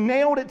way, having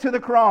nailed it to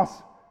the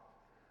cross.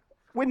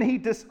 When he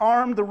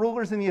disarmed the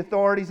rulers and the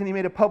authorities, and he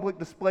made a public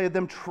display of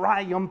them,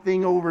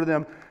 triumphing over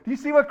them. Do you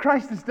see what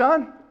Christ has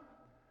done?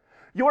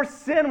 Your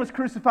sin was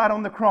crucified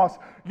on the cross.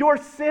 Your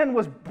sin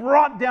was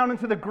brought down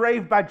into the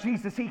grave by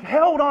Jesus. He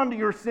held on to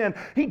your sin.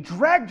 He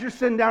dragged your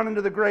sin down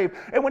into the grave.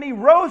 And when he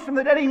rose from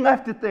the dead, he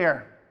left it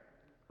there.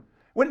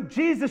 When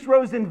Jesus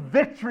rose in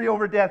victory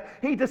over death,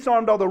 he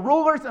disarmed all the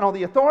rulers and all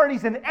the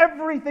authorities and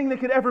everything that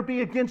could ever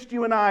be against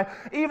you and I,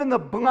 even the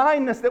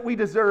blindness that we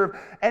deserve,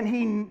 and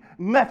he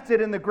left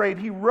it in the grave.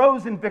 He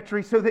rose in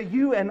victory so that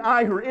you and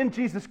I who are in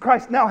Jesus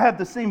Christ now have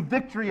the same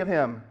victory of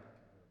him.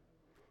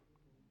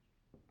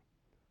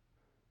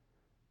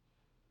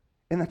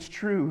 And that's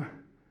true,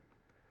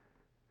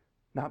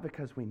 not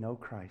because we know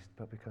Christ,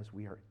 but because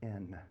we are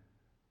in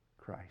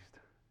Christ.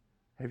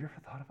 Have you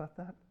ever thought about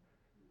that?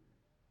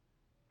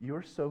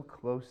 You're so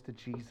close to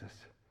Jesus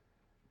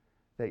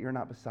that you're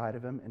not beside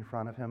of him, in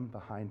front of him,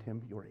 behind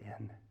him. You're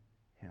in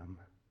him.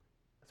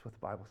 That's what the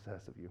Bible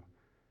says of you.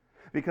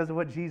 Because of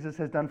what Jesus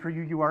has done for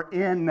you, you are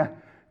in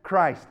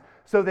Christ.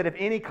 So that if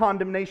any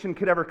condemnation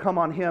could ever come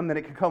on him, then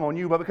it could come on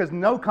you. But because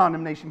no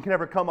condemnation can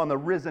ever come on the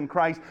risen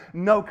Christ,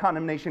 no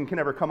condemnation can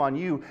ever come on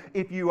you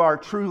if you are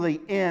truly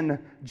in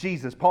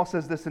Jesus. Paul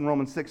says this in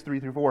Romans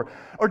 6:3-4.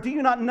 Or do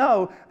you not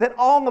know that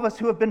all of us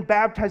who have been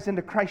baptized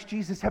into Christ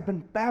Jesus have been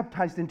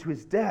baptized into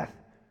his death?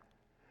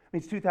 It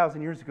means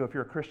 2,000 years ago, if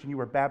you're a Christian, you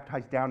were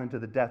baptized down into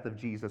the death of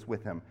Jesus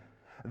with him.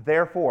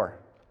 Therefore,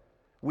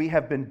 we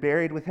have been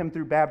buried with him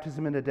through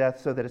baptism into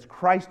death, so that as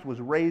Christ was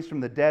raised from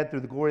the dead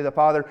through the glory of the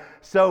Father,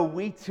 so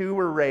we too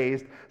were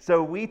raised,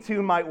 so we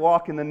too might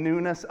walk in the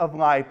newness of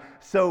life,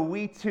 so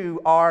we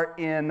too are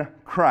in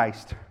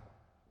Christ.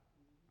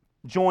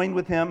 Joined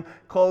with him,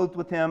 clothed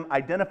with him,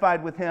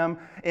 identified with him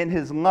in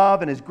his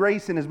love and his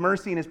grace and his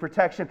mercy and his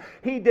protection.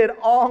 He did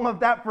all of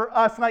that for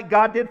us like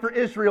God did for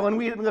Israel, and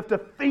we didn't lift a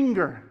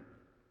finger.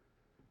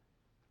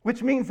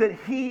 Which means that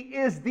he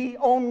is the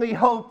only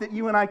hope that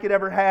you and I could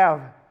ever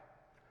have.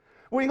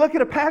 When we look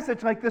at a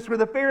passage like this where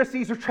the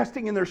Pharisees are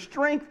trusting in their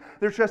strength,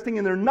 they're trusting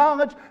in their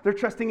knowledge, they're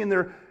trusting in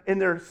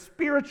their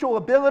spiritual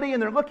ability,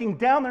 and they're looking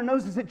down their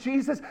noses at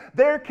Jesus,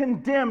 they're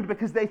condemned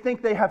because they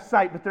think they have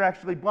sight, but they're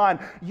actually blind.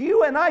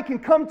 You and I can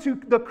come to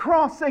the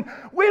cross saying,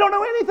 we don't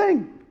know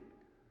anything.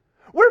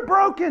 We're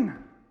broken.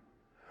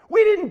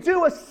 We didn't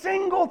do a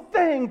single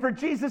thing for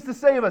Jesus to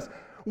save us.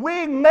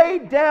 We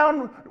laid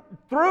down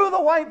through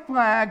the white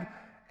flag,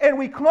 and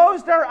we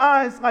closed our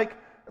eyes like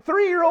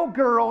 3-year-old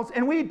girls,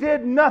 and we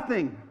did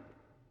nothing.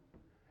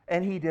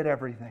 And he did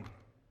everything.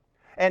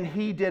 And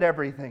he did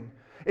everything.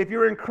 If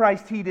you're in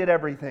Christ, he did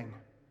everything.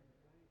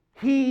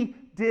 He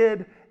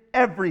did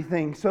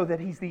everything so that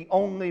he's the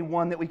only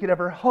one that we could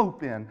ever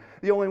hope in,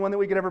 the only one that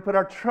we could ever put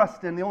our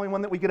trust in, the only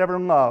one that we could ever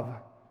love.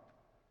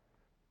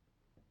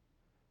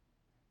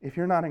 If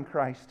you're not in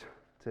Christ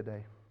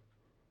today,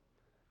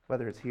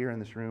 whether it's here in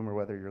this room or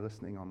whether you're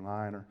listening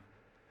online or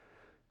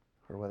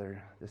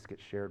whether this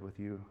gets shared with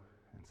you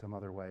in some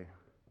other way,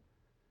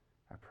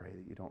 I pray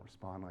that you don't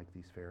respond like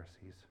these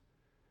Pharisees.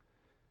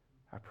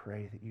 I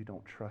pray that you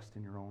don't trust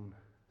in your own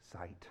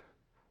sight.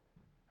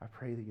 I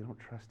pray that you don't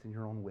trust in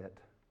your own wit.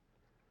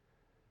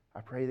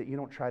 I pray that you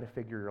don't try to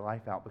figure your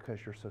life out because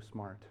you're so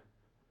smart,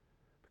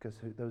 because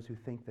those who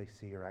think they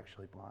see are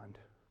actually blind.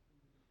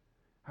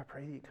 I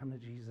pray that you come to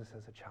Jesus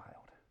as a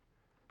child.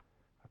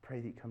 I pray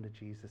that you come to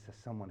Jesus as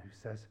someone who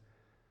says,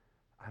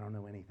 I don't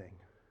know anything.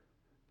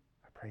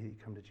 I pray that you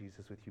come to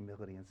Jesus with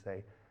humility and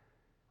say,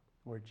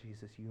 Lord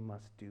Jesus, you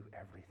must do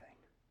everything.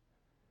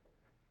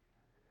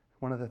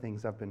 One of the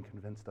things I've been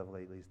convinced of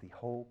lately is the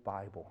whole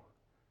Bible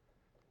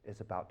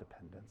is about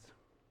dependence.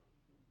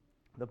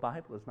 The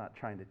Bible is not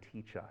trying to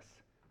teach us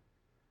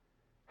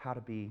how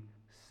to be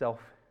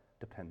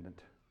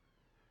self-dependent,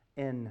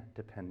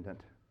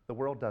 independent. The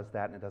world does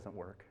that and it doesn't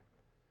work.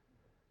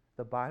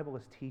 The Bible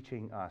is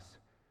teaching us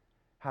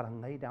how to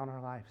lay down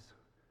our lives,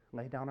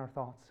 lay down our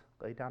thoughts,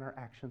 lay down our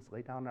actions,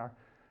 lay down our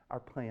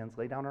plans,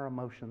 lay down our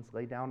emotions,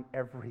 lay down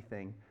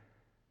everything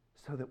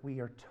so that we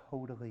are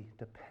totally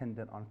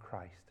dependent on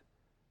Christ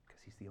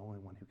because he's the only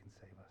one who can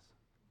save us.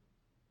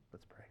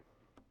 Let's pray.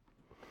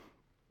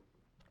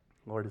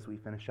 Lord, as we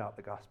finish out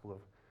the Gospel of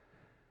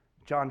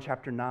John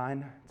chapter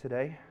 9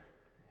 today,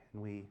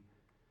 and we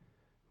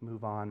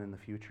move on in the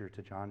future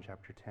to John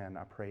chapter 10,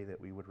 I pray that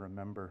we would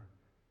remember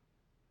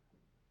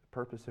the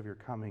purpose of your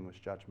coming was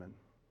judgment.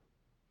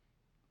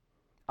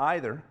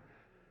 Either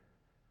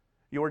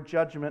your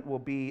judgment will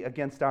be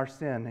against our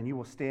sin, and you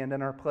will stand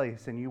in our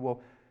place, and you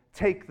will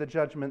take the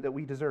judgment that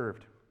we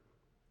deserved,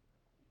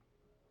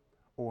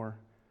 or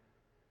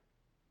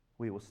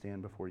we will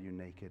stand before you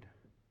naked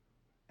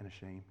and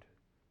ashamed,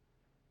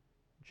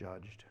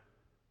 judged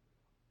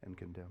and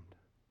condemned.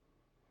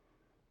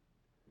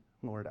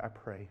 Lord, I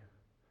pray,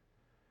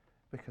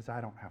 because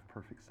I don't have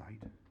perfect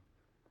sight,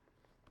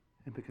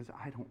 and because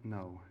I don't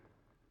know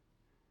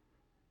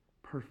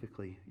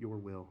perfectly your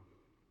will,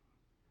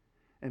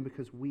 and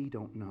because we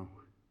don't know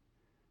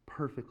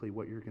perfectly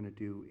what you're going to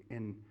do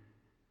in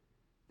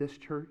this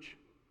church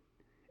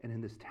and in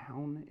this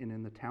town and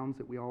in the towns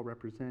that we all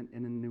represent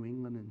and in New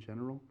England in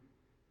general,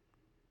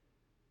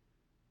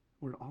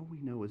 Lord, all we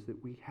know is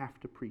that we have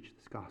to preach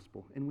this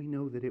gospel, and we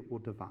know that it will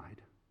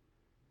divide.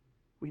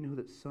 We know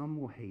that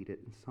some will hate it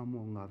and some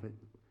will love it.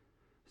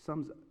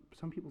 Some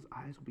people's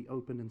eyes will be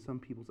opened and some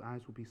people's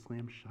eyes will be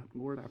slammed shut.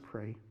 Lord, I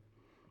pray,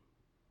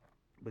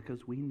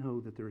 because we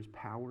know that there is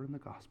power in the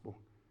gospel,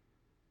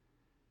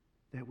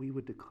 that we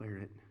would declare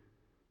it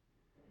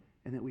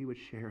and that we would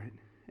share it.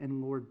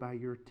 And Lord, by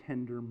your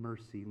tender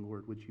mercy,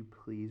 Lord, would you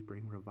please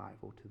bring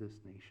revival to this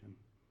nation?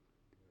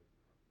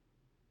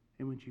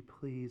 And would you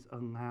please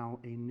allow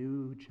a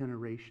new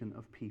generation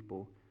of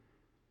people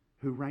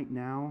who right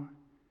now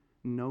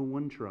no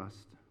one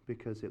trusts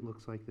because it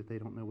looks like that they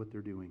don't know what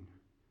they're doing,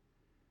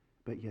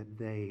 but yet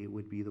they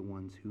would be the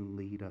ones who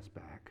lead us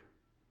back.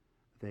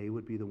 They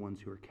would be the ones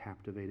who are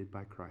captivated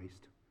by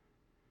Christ,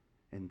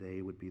 and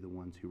they would be the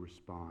ones who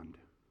respond.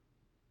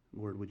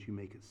 Lord, would you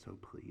make it so,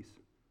 please?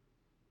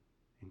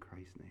 In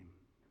Christ's name.